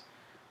else.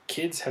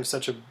 Kids have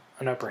such an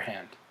upper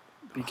hand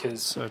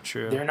because so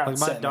true. They're not like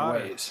set my in daughter,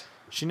 ways.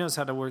 She knows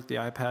how to work the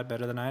iPad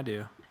better than I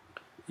do.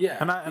 Yeah,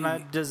 and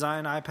I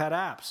design iPad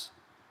apps.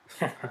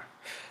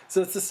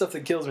 So that's the stuff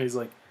that kills me. Is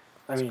like,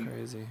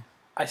 Crazy.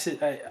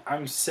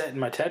 I'm set in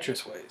my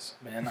Tetris ways,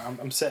 man.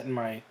 I'm set in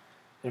my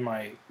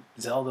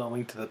Zelda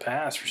Link to the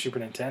Past for Super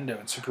Nintendo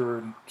and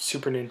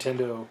Super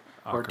Nintendo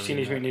or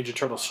Teenage Mutant Ninja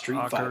Turtles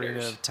Street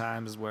Fighters. Ocarina of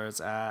Time is where it's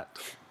at.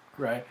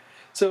 Right.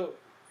 So,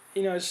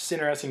 it's just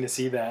interesting to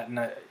see that, and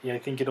I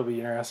think it'll be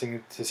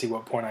interesting to see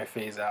what point I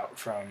phase out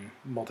from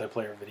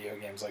multiplayer video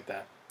games like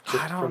that.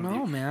 I don't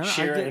know, man.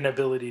 Sheer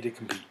inability to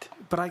compete.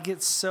 But I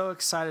get so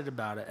excited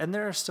about it, and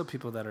there are still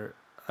people that are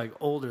like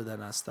older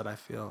than us that I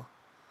feel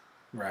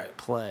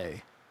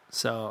play.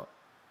 So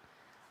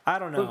I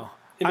don't know. Well,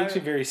 it makes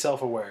me very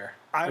self-aware.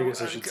 I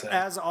guess I should say.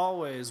 As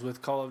always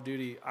with Call of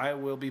Duty, I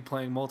will be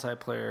playing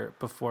multiplayer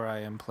before I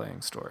am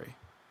playing story.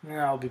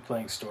 Yeah, I'll be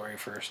playing story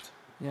first.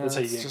 Yeah, that's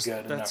how you get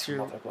good enough for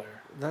multiplayer.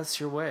 That's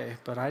your way.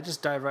 But I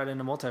just dive right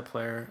into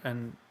multiplayer,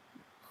 and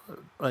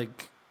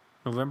like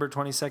November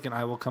 22nd,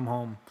 I will come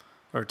home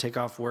or take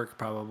off work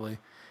probably,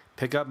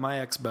 pick up my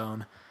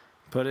Xbone,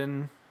 put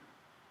in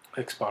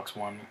Xbox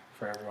One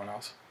for everyone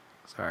else.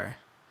 Sorry.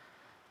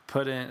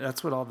 Put in,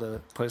 that's what all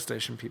the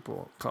PlayStation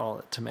people call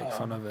it to make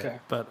fun of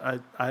it.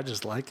 But I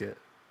just like it.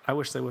 I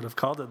wish they would have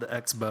called it the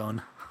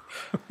Xbone.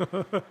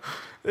 Anyway,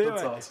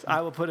 that's awesome.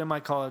 I will put in my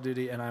Call of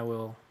Duty and I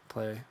will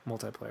play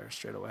multiplayer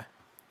straight away.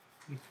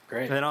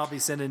 Great. And then I'll be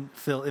sending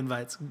Phil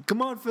invites.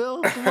 Come on,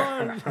 Phil. Come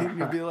on.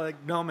 You'd be like,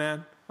 no,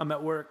 man, I'm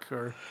at work.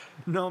 Or,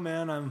 no,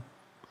 man, I'm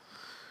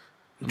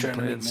trying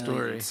to make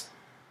story.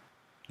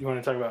 You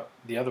want to talk about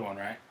the other one,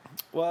 right?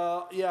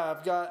 Well, yeah,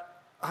 I've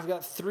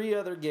got 3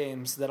 other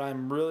games that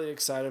I'm really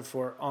excited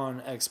for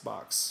on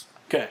Xbox.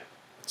 Okay.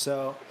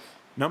 So,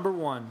 number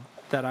 1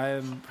 that I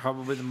am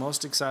probably the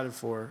most excited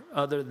for,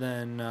 other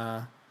than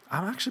I'm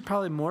actually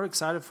probably more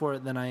excited for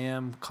it than I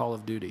am Call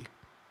of Duty.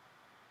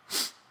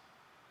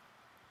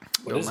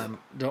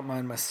 Don't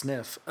mind my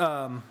sniff.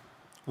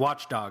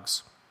 Watch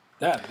Dogs.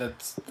 Yeah,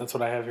 that's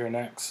what I have here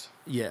next.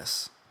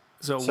 Yes.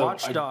 So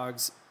Watch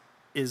Dogs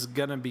is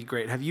gonna be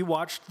great. Have you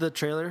watched the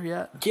trailer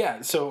yet?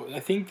 Yeah. So I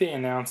think they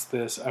announced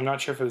this. I'm not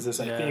sure if it was this.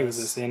 I think it was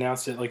this. They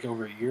announced it like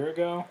over a year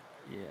ago.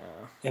 Yeah.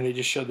 And they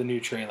just showed the new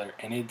trailer,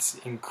 and it's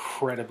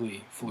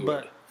incredibly fluid.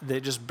 But they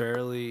just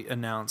barely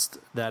announced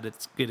that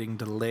it's getting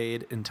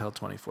delayed until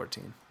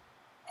 2014.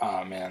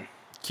 Oh, man.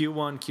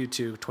 Q1, Q2,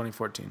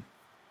 2014.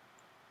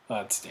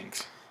 That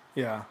stinks.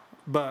 Yeah.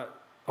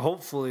 But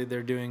hopefully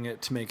they're doing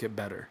it to make it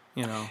better,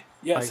 Yes,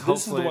 like,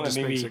 this is the one that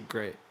makes it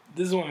great.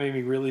 This is what made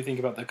me really think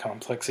about the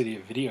complexity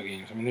of video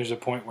games. I mean, there's a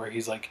point where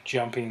he's like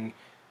jumping,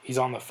 he's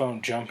on the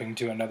phone jumping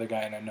to another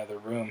guy in another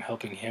room,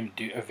 helping him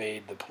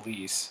evade the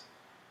police.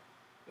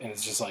 And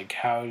it's just like,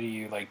 how do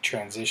you like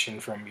transition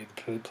from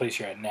the place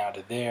you're at now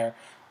to there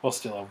while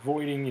still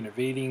avoiding and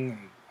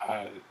evading?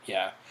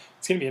 Yeah,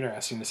 it's going to be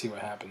interesting to see what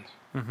happens.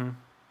 Mm-hmm.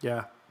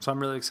 Yeah, so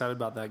I'm really excited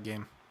about that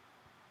game.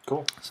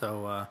 Cool.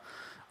 So,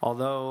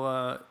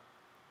 although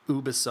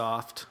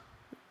Ubisoft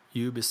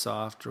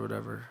or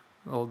whatever,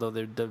 although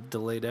they've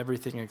delayed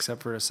everything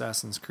except for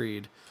Assassin's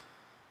Creed,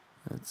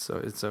 it's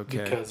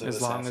okay as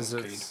long as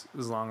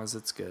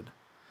it's good.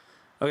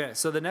 Okay,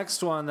 so the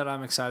next one that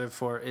I'm excited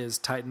for is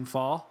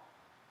Titanfall.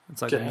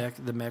 It's like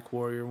the mech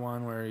warrior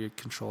one where you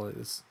control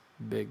this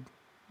big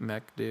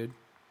mech dude.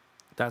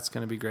 That's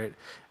going to be great.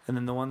 And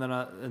then the one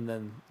and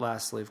then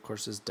lastly, of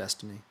course, is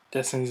Destiny.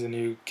 Destiny's the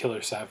new killer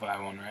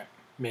sci-fi one, right?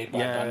 Made by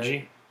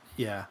Bungie.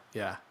 Yeah.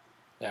 Yeah,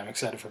 I'm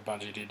excited for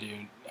Bungie to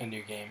do a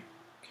new game.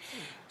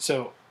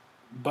 So,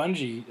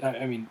 Bungie,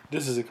 I mean,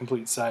 this is a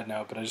complete side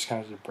note, but I just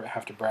kind of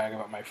have to brag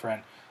about my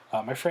friend.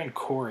 My friend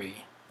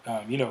Corey,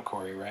 you know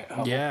Corey, right?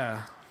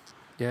 Yeah.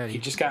 He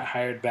just got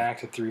hired back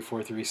to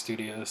 343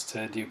 Studios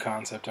to do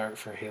concept art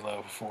for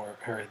Halo 4,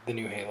 or the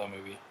new Halo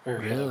movie,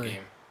 or Halo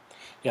game.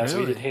 Yeah, so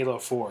he did Halo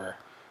 4,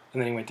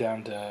 and then he went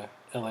down to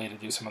LA to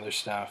do some other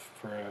stuff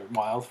for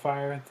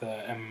Wildfire,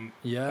 the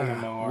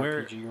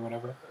MMORPG or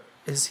whatever.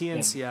 Is he in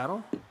And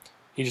Seattle?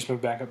 he just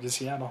moved back up to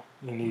Seattle,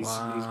 and he's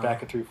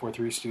back at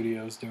 343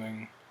 Studios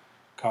doing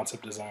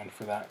concept design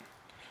for that.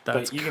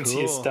 That's But you can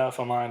see his stuff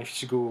online if you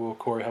just Google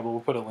Corey Hubble.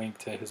 We'll put a link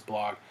to his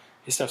blog.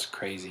 His stuff's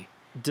crazy.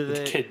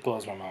 The kid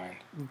blows my mind.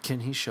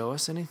 Can he show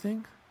us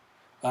anything?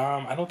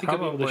 I don't think he'll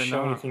be able to Probably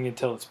show not. anything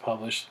until it's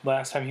published.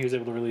 Last time he was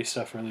able to release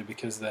stuff early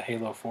because the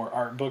Halo 4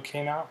 art book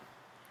came out.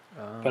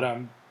 But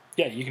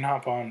yeah, you can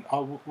hop on.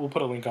 We'll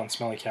put a link on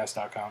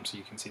smellycast.com so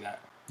you can see that.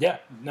 Yeah,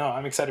 no,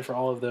 I'm excited for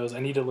all of those. I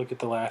need to look at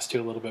the last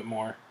two a little bit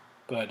more.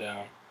 But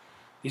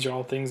these are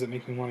all things that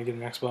make me want to get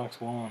an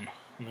Xbox One.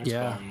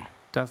 Yeah,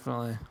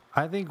 definitely.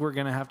 I think we're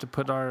going to have to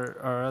put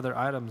our other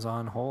items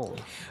on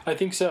hold. I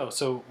think so.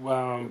 So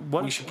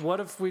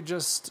what if we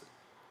just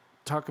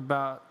talk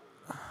about...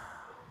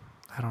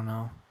 I don't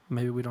know.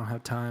 Maybe we don't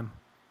have time.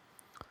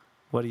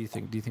 What do you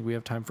think? Do you think we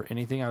have time for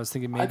anything? I was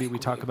thinking maybe we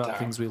talk about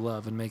things we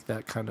love and make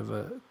that kind of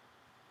a...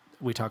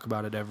 We talk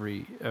about it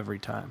every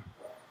time.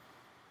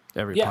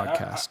 Every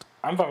podcast.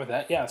 I'm fine with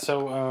that. Yeah,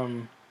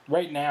 so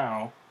right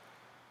now,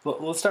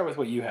 let's start with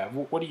what you have.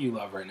 What do you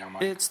love right now,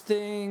 Mike? It's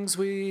things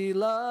we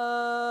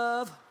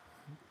love.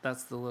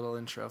 That's the little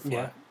intro for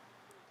it.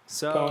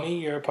 So,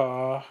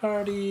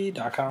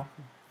 PonyYourParty.com.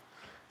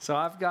 So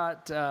I've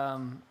got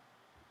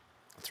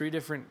three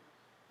different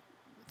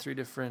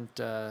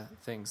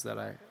things that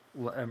I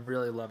am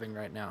really loving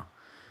right now.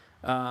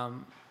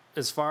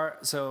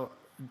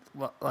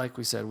 Like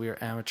we said, we are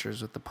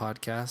amateurs with the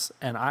podcast,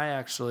 and I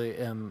actually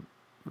am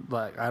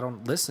I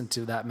don't listen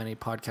to that many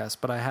podcasts,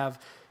 but I have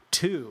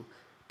 2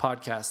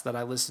 podcasts that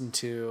I listen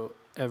to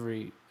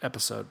every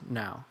episode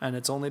now, and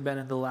it's only been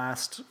in the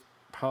last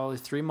probably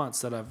 3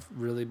 months that I've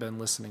really been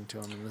listening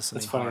to them and listening.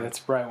 That's funny. Hard.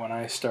 That's right when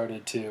I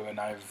started too, and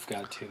I've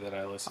got 2 that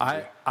I listen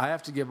to. I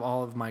have to give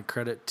all of my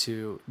credit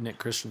to Nick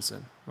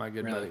Christensen, my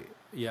good buddy.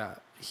 Yeah,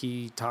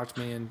 he talked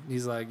to me and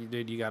he's like,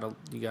 "Dude, you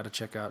gotta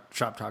check out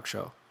Shop Talk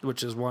Show,"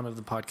 which is one of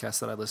the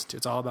podcasts that I listen to.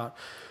 It's all about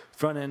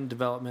front end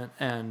development,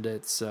 and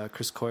it's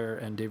Chris Coyer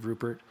and Dave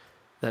Rupert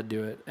that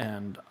do it.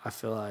 And I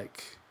feel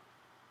like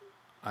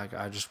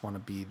I just want to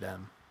be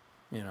them,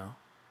 you know.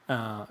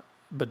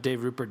 But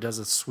Dave Rupert does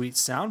a sweet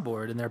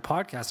soundboard in their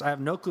podcast. I have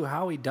no clue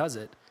how he does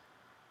it,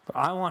 but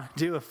I want to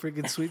do a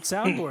freaking sweet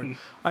soundboard.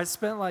 I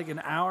spent like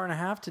an hour and a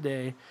half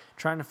today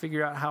trying to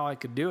figure out how I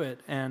could do it,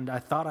 and I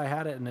thought I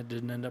had it, and it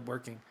didn't end up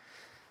working.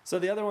 So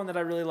the other one that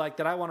I really like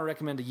that I want to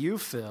recommend to you,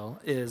 Phil,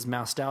 is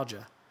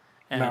Moustalgia.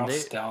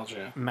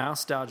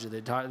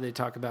 Moustalgia. They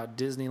talk about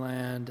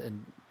Disneyland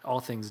and all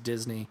things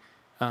Disney,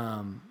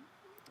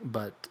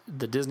 but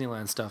the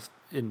Disneyland stuff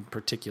in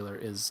particular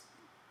is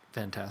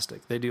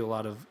fantastic. They do a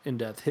lot of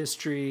in-depth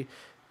history.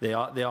 They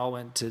all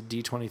went to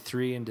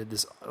D23 and did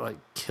this like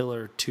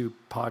killer 2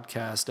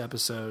 podcast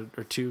episode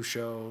or 2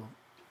 show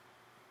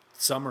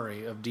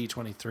summary of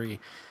D23,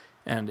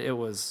 and it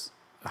was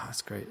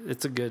it's great.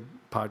 It's a good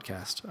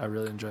podcast. I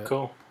really enjoy it.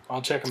 Cool.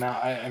 I'll check them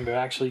out. I've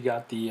actually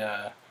got the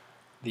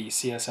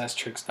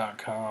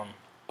CSStricks.com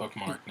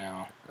bookmark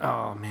now.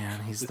 Oh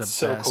man, he's the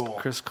so best. Cool.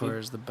 Chris Coyer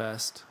is the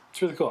best.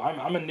 It's really cool.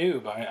 I'm a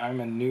noob. I'm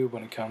a noob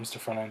when it comes to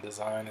front end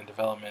design and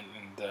development,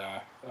 and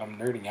I'm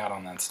nerding out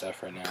on that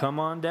stuff right now. Come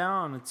on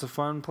down. It's a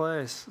fun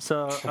place.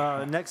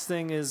 So next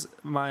thing is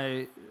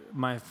my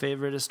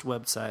favoriteest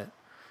website.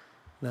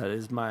 That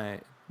is my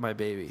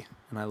baby,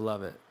 and I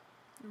love it.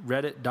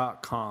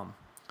 Reddit.com.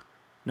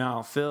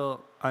 Now,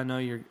 Phil, I know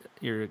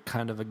you're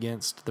kind of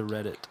against the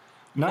Reddit.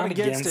 Not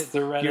against it. The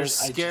Reddit. You're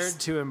scared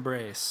to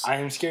embrace. I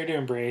am scared to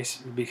embrace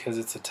because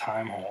it's a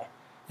time hole.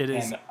 It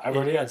is. And I've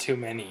already got too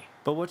many.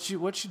 But what you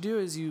do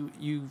is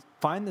you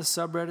find the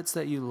subreddits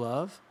that you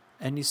love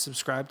and you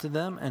subscribe to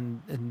them,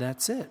 and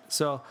that's it.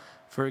 So,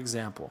 for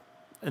example,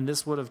 and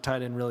this would have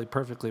tied in really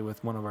perfectly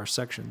with one of our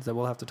sections that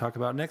we'll have to talk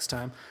about next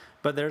time,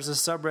 but there's a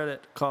subreddit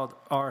called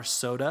R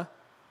Soda,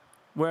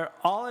 where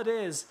all it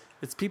is,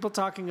 it's people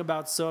talking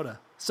about soda.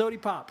 Sody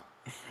pop.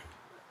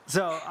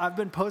 So I've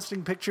been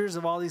posting pictures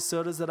of all these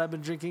sodas that I've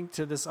been drinking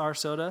to this R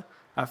Soda.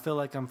 I feel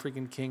like I'm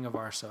freaking king of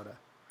R Soda.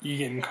 You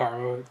getting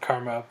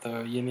karma up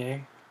the yin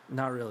yang?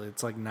 Not really.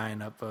 It's like 9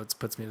 upvotes,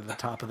 puts me to the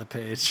top of the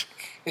page.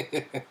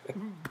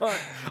 But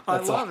I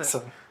That's love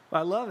awesome. it.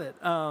 I love it.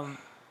 And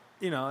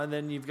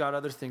then you've got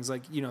other things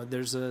like,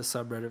 there's a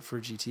subreddit for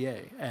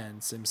GTA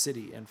and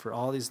SimCity and for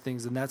all these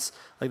things. And that's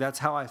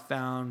how I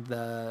found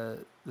the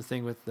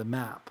thing with the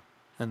map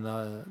and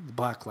the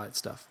blacklight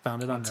stuff.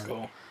 Found it on That's there.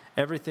 Cool.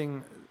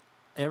 Everything,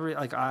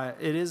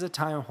 it is a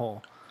time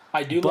hole.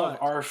 I do love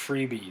our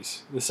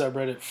freebies, the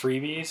subreddit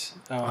freebies.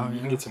 You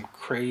can get some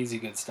crazy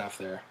good stuff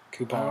there,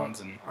 coupons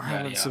and. I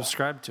haven't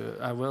subscribed to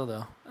it. I will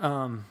though.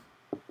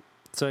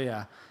 So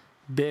yeah,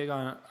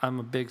 I'm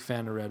a big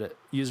fan of Reddit.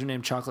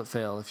 Username Chocolate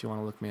Fail if you want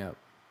to look me up.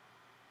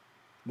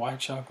 Why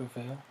Chocolate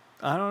Fail?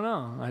 I don't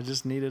know. I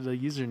just needed a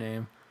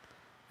username,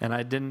 and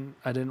I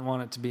didn't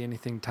want it to be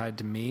anything tied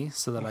to me,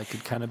 so that I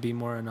could kind of be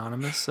more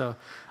anonymous. So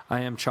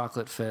I am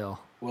Chocolate Fail.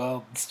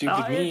 Well,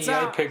 stupid me,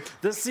 I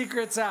picked. The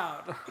secret's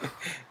out.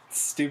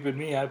 Stupid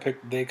me, I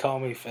picked. They call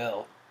me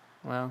Phil.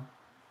 Well,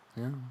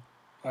 yeah.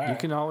 All You right.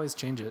 can always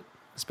change it,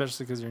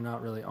 especially because you're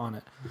not really on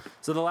it.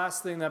 So the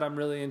last thing that I'm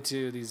really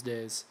into these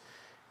days,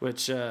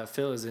 which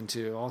Phil is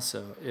into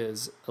also,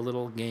 is a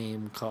little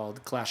game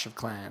called Clash of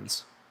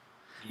Clans.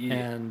 Yeah.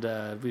 And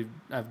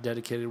I've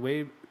dedicated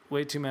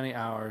way too many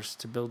hours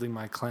to building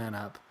my clan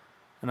up,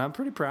 and I'm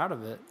pretty proud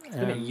of it. It's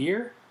been a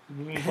year?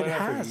 You've been It playing that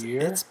for a has.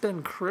 year? It's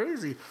been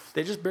crazy.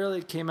 They just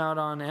barely came out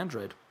on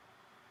Android,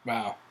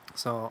 Wow.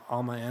 so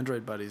all my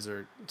Android buddies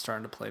are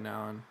starting to play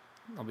now, and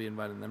I'll be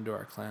inviting them to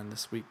our clan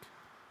this week.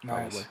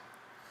 Nice. Probably.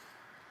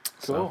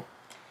 Cool.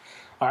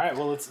 All right,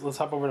 well, let's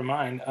hop over to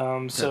mine.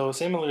 So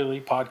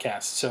similarly,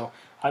 podcasts. So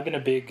I've been a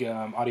big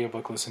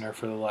audiobook listener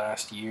for the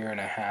last year and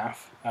a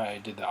half. I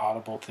did the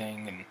Audible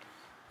thing,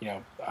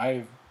 and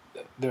I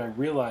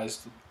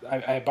realized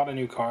I bought a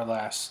new car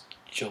last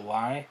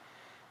July,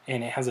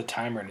 and it has a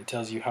timer, and it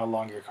tells you how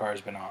long your car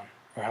has been on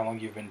or how long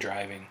you've been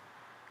driving.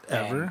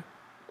 Ever?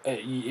 And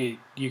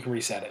you can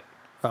reset it.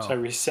 Oh. So I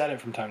reset it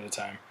from time to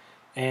time,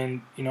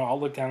 and I'll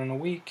look down in a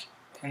week,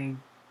 and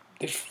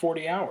there's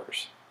 40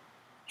 hours.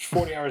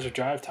 40 hours of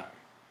drive time.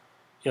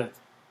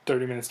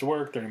 30 minutes to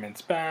work, 30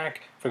 minutes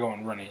back. If I go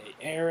and run any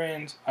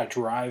errands, I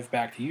drive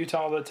back to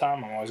Utah all the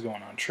time. I'm always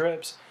going on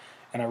trips.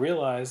 And I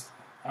realized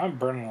I'm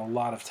burning a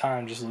lot of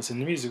time just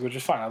listening to music, which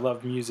is fine. I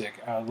love music.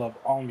 I love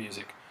all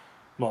music.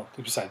 Well,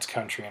 besides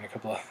country and a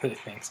couple other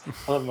things.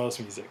 I love most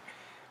music.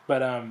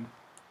 But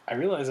I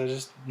realized I was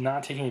just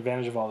not taking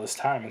advantage of all this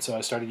time. And so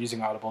I started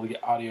using Audible to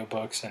get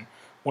audiobooks. And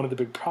one of the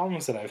big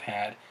problems that I've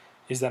had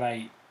is that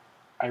I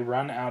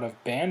run out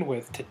of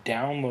bandwidth to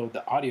download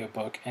the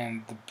audiobook,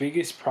 and the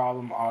biggest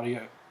problem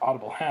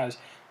Audible has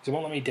is it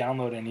won't let me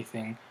download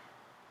anything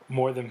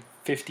more than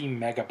 50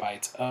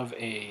 megabytes of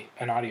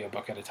an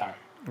audiobook at a time.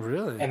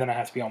 Really? And then I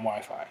have to be on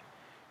Wi-Fi.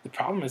 The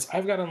problem is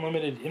I've got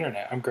unlimited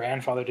internet. I'm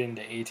grandfathered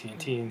into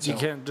AT&T, and so you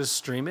can't just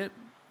stream it?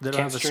 They don't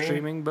Can't have stream?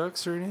 streaming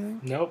books or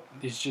anything? nope.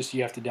 It's just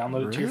you have to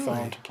download it to your Really?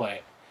 phone to play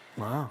it.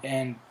 Wow.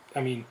 And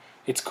I mean,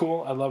 it's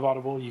cool. I love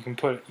Audible. You can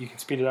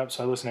speed it up,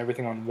 so I listen to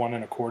everything on 1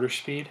 1/4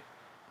 speed.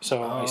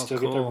 So I Oh, still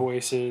get their cool.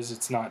 voices.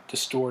 It's not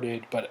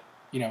distorted, but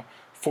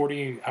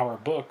 40-hour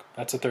book,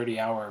 that's a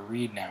 30-hour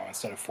read now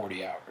instead of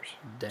 40 hours.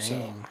 Dang.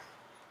 So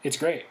it's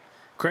great.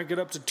 Crank it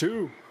up to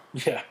 2.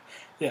 Yeah.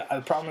 Yeah.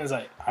 The problem is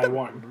I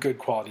want good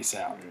quality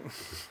sound.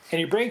 And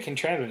your brain can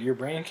transmit. Your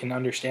brain can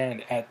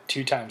understand at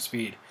 2 times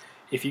speed.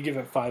 If you give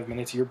it 5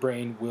 minutes, your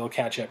brain will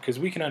catch up because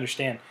we can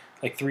understand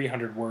like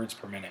 300 words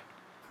per minute.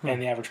 And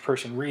the average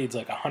person reads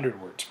like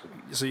 100 words per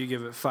minute. So you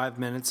give it 5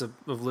 minutes of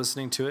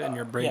listening to it, and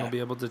your brain yeah. will be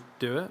able to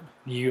do it?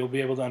 You'll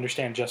be able to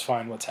understand just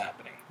fine what's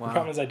happening. Wow. The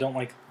problem is I don't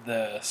like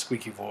the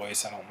squeaky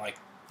voice. I don't like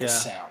the Yeah.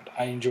 sound.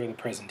 I enjoy the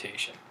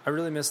presentation. I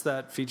really miss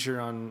that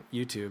feature on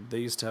YouTube. They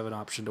used to have an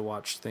option to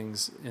watch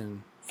things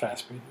in,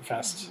 Fast.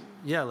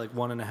 like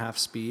 1.5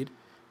 speed,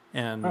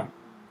 and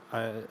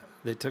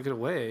they took it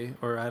away,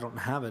 or I don't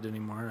have it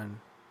anymore, and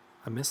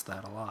I miss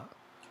that a lot.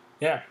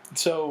 Yeah.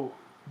 So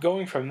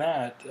going from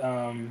that,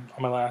 on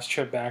my last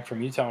trip back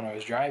from Utah when I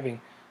was driving,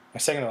 my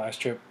second to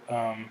last trip,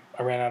 I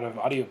ran out of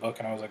audiobook,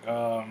 and I was like,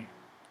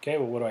 okay,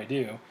 well, what do I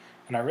do?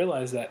 And I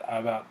realized that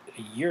about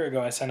a year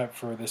ago, I signed up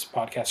for this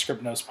podcast,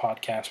 Script Notes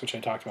podcast, which I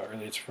talked about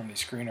earlier. It's from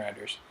these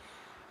screenwriters.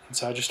 And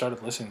so I just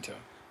started listening to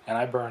them. And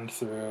I burned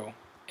through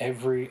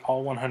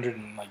all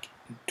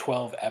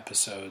 112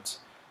 episodes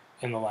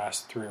in the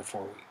last 3 or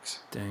 4 weeks.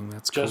 Dang,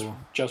 that's Just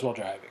cool. while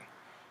driving.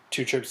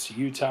 2 trips to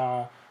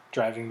Utah,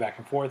 driving back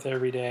and forth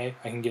every day.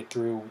 I can get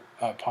through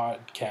a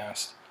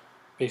podcast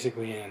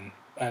basically in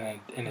a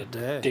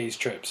day. day's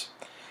trips.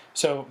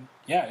 So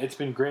yeah, it's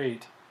been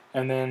great.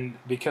 And then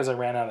because I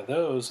ran out of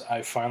those,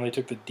 I finally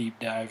took the deep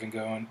dive and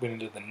went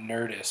into the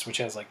Nerdist, which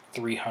has like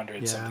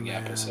 300 something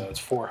man. episodes,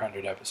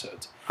 400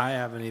 episodes. I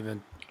haven't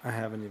even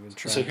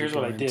tried. So here's to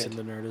what go I did. into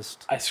the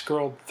Nerdist. I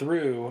scrolled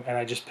through and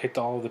I just picked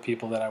all of the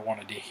people that I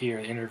wanted to hear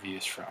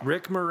interviews from.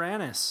 Rick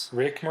Moranis.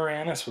 Rick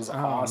Moranis was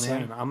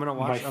awesome. Man, I'm gonna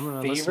watch. I'm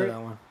gonna listen to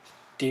that one.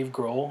 Dave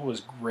Grohl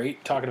was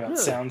great, talking about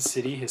Really? Sound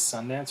City, his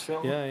Sundance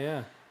film.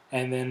 Yeah.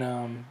 And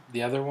then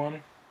the other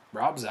one,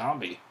 Rob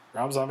Zombie.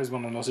 Rob Zombie is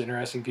one of the most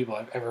interesting people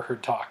I've ever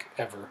heard talk,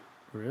 ever.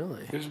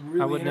 Really? It was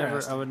really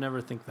interesting. I would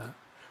never think that.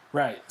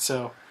 Right.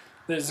 So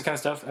there's the kind of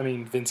stuff. I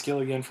mean, Vince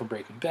Gilligan from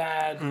Breaking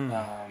Bad.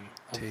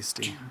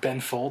 Tasty. Ben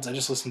Folds. I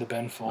just listened to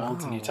Ben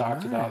Folds, and he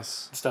talked about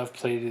nice. stuff.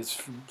 Played his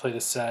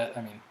set.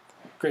 I mean,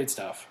 great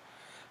stuff.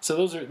 So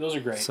those are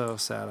great. So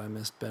sad I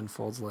missed Ben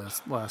Folds'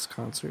 last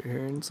concert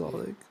here in Salt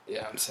Lake.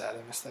 Yeah, I'm sad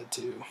I missed that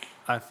too.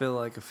 I feel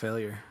like a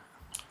failure.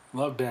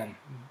 Love Ben.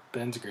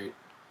 Ben's great.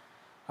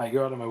 I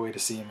go out of my way to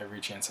see him every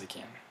chance I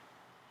can,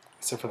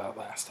 except for that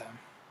last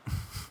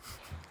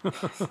time.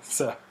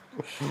 So,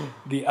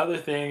 the other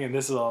thing, and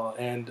this is all,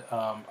 and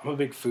I'm a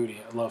big foodie.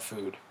 I love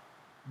food.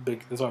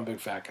 That's why I'm a big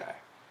fat guy.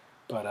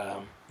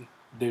 But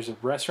there's a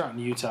restaurant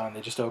in Utah, and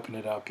they just opened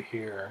it up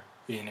here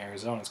in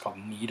Arizona. It's called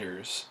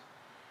Neaters,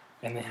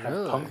 and they have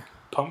Really?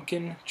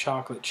 pumpkin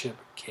chocolate chip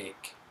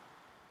cake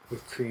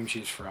with cream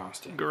cheese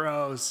frosting.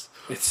 Gross.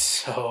 It's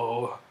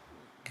so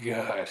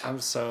good. I'm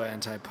so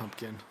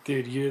anti-pumpkin.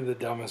 Dude, you're the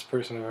dumbest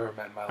person I've ever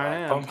met in my life. I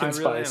am. Pumpkin I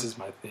really spice am. is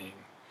my thing.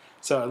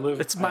 So I live.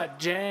 It's my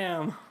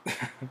jam.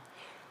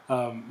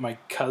 My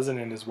cousin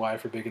and his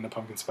wife are big into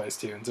pumpkin spice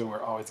too, and so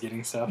we're always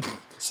getting stuff.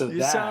 So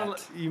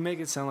You make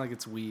it sound like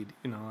it's weed.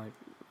 You know,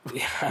 like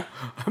yeah,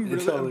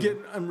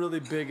 I'm really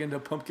big into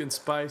pumpkin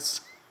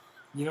spice.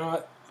 You know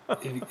what?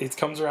 It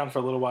comes around for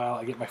a little while.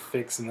 I get my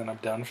fix, and then I'm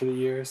done for the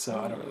year. So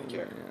I don't really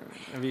care.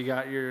 Yeah. Have you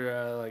got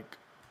your like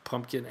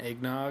pumpkin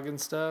eggnog and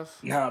stuff?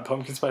 No,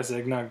 pumpkin spice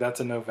eggnog. That's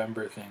a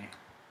November thing.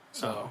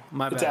 So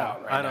my bad. It's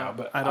out right now.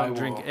 But I don't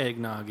drink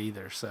eggnog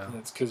either. So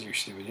that's because you're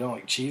stupid. You don't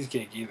like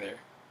cheesecake either.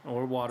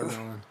 Or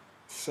watermelon.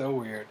 So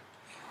weird.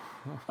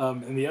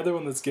 And the other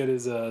one that's good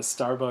is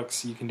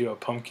Starbucks. You can do a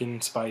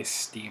pumpkin spice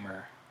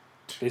steamer.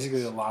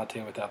 Basically a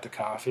latte without the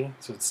coffee.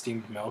 So it's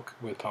steamed milk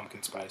with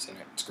pumpkin spice in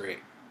it. It's great.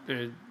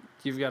 Dude,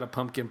 you've got a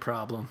pumpkin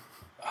problem.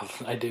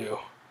 I do.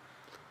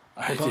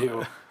 I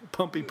do.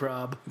 Pumpy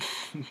prob.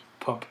 I'm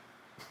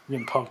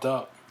getting pumped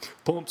up.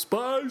 Pump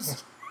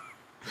spice.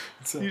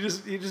 So, You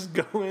just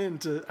go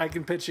into. I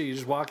can picture you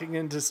just walking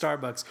into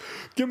Starbucks.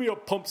 Give me a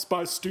pump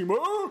spice steamer.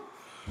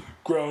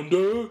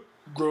 Grinder.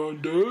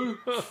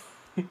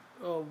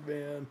 Oh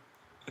man.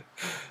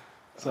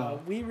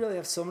 So We really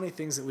have so many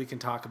things that we can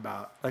talk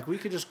about. Like we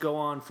could just go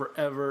on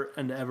forever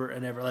and ever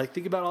and ever. Like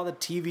think about all the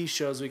TV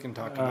shows we can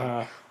talk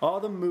about, all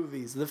the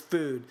movies, the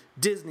food,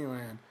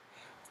 Disneyland.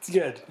 it's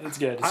good. It's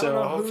good. I So don't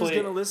know who's hopefully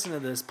going to listen to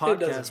this doesn't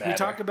podcast. We matter.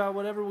 talk about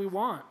whatever we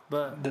want,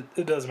 but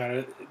it doesn't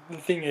matter. The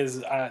thing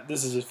is,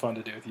 this is just fun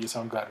to do with you,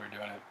 so I'm glad we're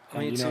doing it. And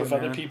Me you know, too, if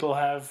other man. people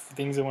have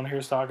things they want to hear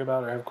us talk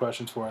about or have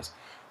questions for us,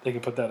 they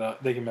can put that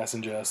up. They can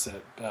message us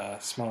at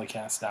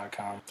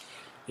smellycast.com.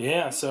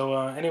 Yeah. So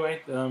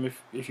anyway,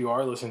 if you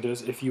are listening to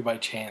us, if you by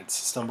chance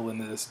stumble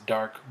into this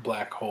dark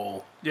black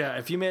hole yeah,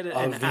 if you made it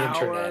of the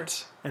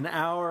internet an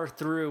hour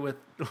through with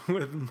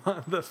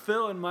the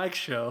Phil and Mike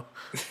show,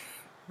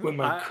 with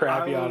my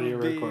crappy audio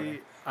recording,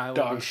 I will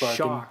dogs be barking,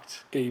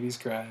 shocked. babies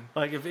crying.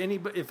 Like if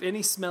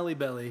any smelly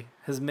belly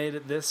has made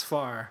it this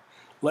far,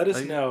 Let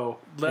us know,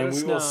 let and us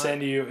we will know.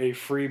 send you a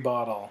free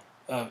bottle.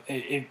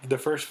 The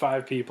first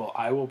 5 people,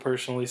 I will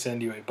personally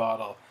send you a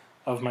bottle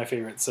of my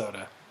favorite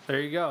soda there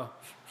you go.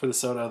 for the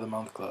Soda of the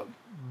Month Club.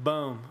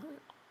 Boom.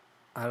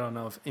 I don't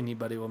know if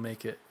anybody will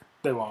make it.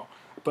 They won't,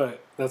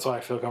 but that's why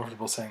I feel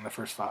comfortable saying the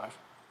first 5.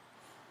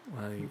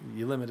 Well,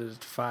 you limited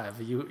it to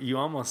 5. You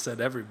almost said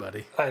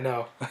everybody. I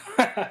know.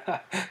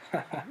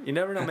 You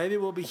never know. Maybe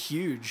we'll be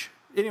huge.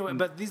 Anyway,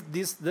 but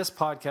this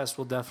podcast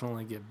will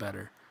definitely get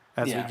better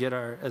as Yeah.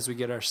 we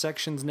get our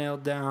sections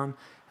nailed down,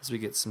 as we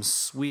get some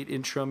sweet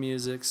intro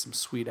music, some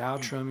sweet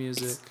outro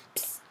music.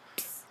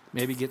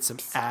 Maybe get some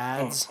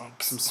ads,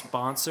 some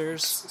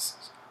sponsors.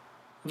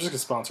 I'm just gonna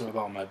sponsor with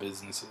all my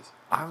businesses.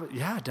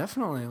 Yeah,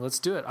 definitely. Let's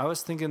do it. I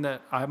was thinking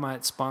that I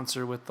might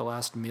sponsor with the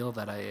last meal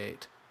that I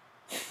ate.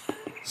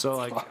 So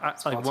like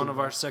one of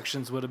our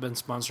sections would have been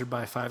sponsored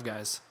by Five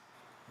Guys,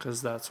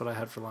 because that's what I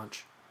had for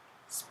lunch.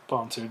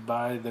 Sponsored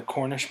by the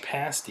Cornish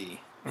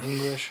Pasty,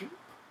 English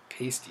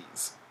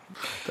pasties.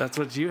 That's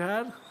what you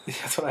had,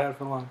 That's what I had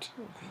for lunch.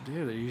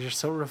 dude. You're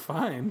so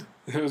refined.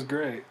 It was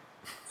great.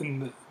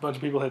 And a bunch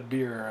of people had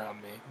beer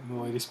around me, and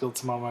the lady spilled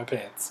some on my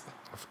pants.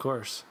 Of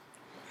course.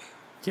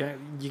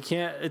 You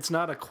can't. It's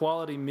not a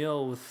quality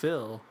meal with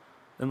Phil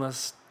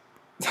unless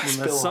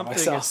Spill on something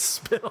myself. is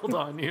spilled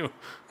on you.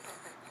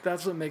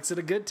 That's what makes it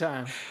a good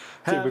time.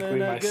 Typically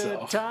Having a myself.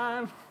 good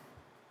time.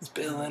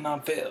 Spilling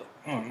on Phil.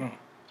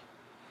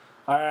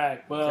 All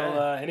right. Well,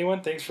 Okay.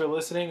 anyone, thanks for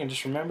listening. And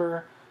just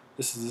remember,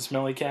 this is the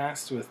Smelly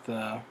Cast with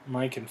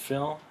Mike and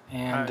Phil.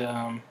 And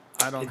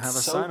I don't It's have a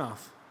so- sign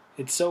off.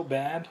 it's so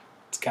bad,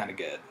 it's kind of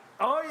good.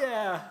 Oh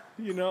yeah,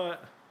 you know it.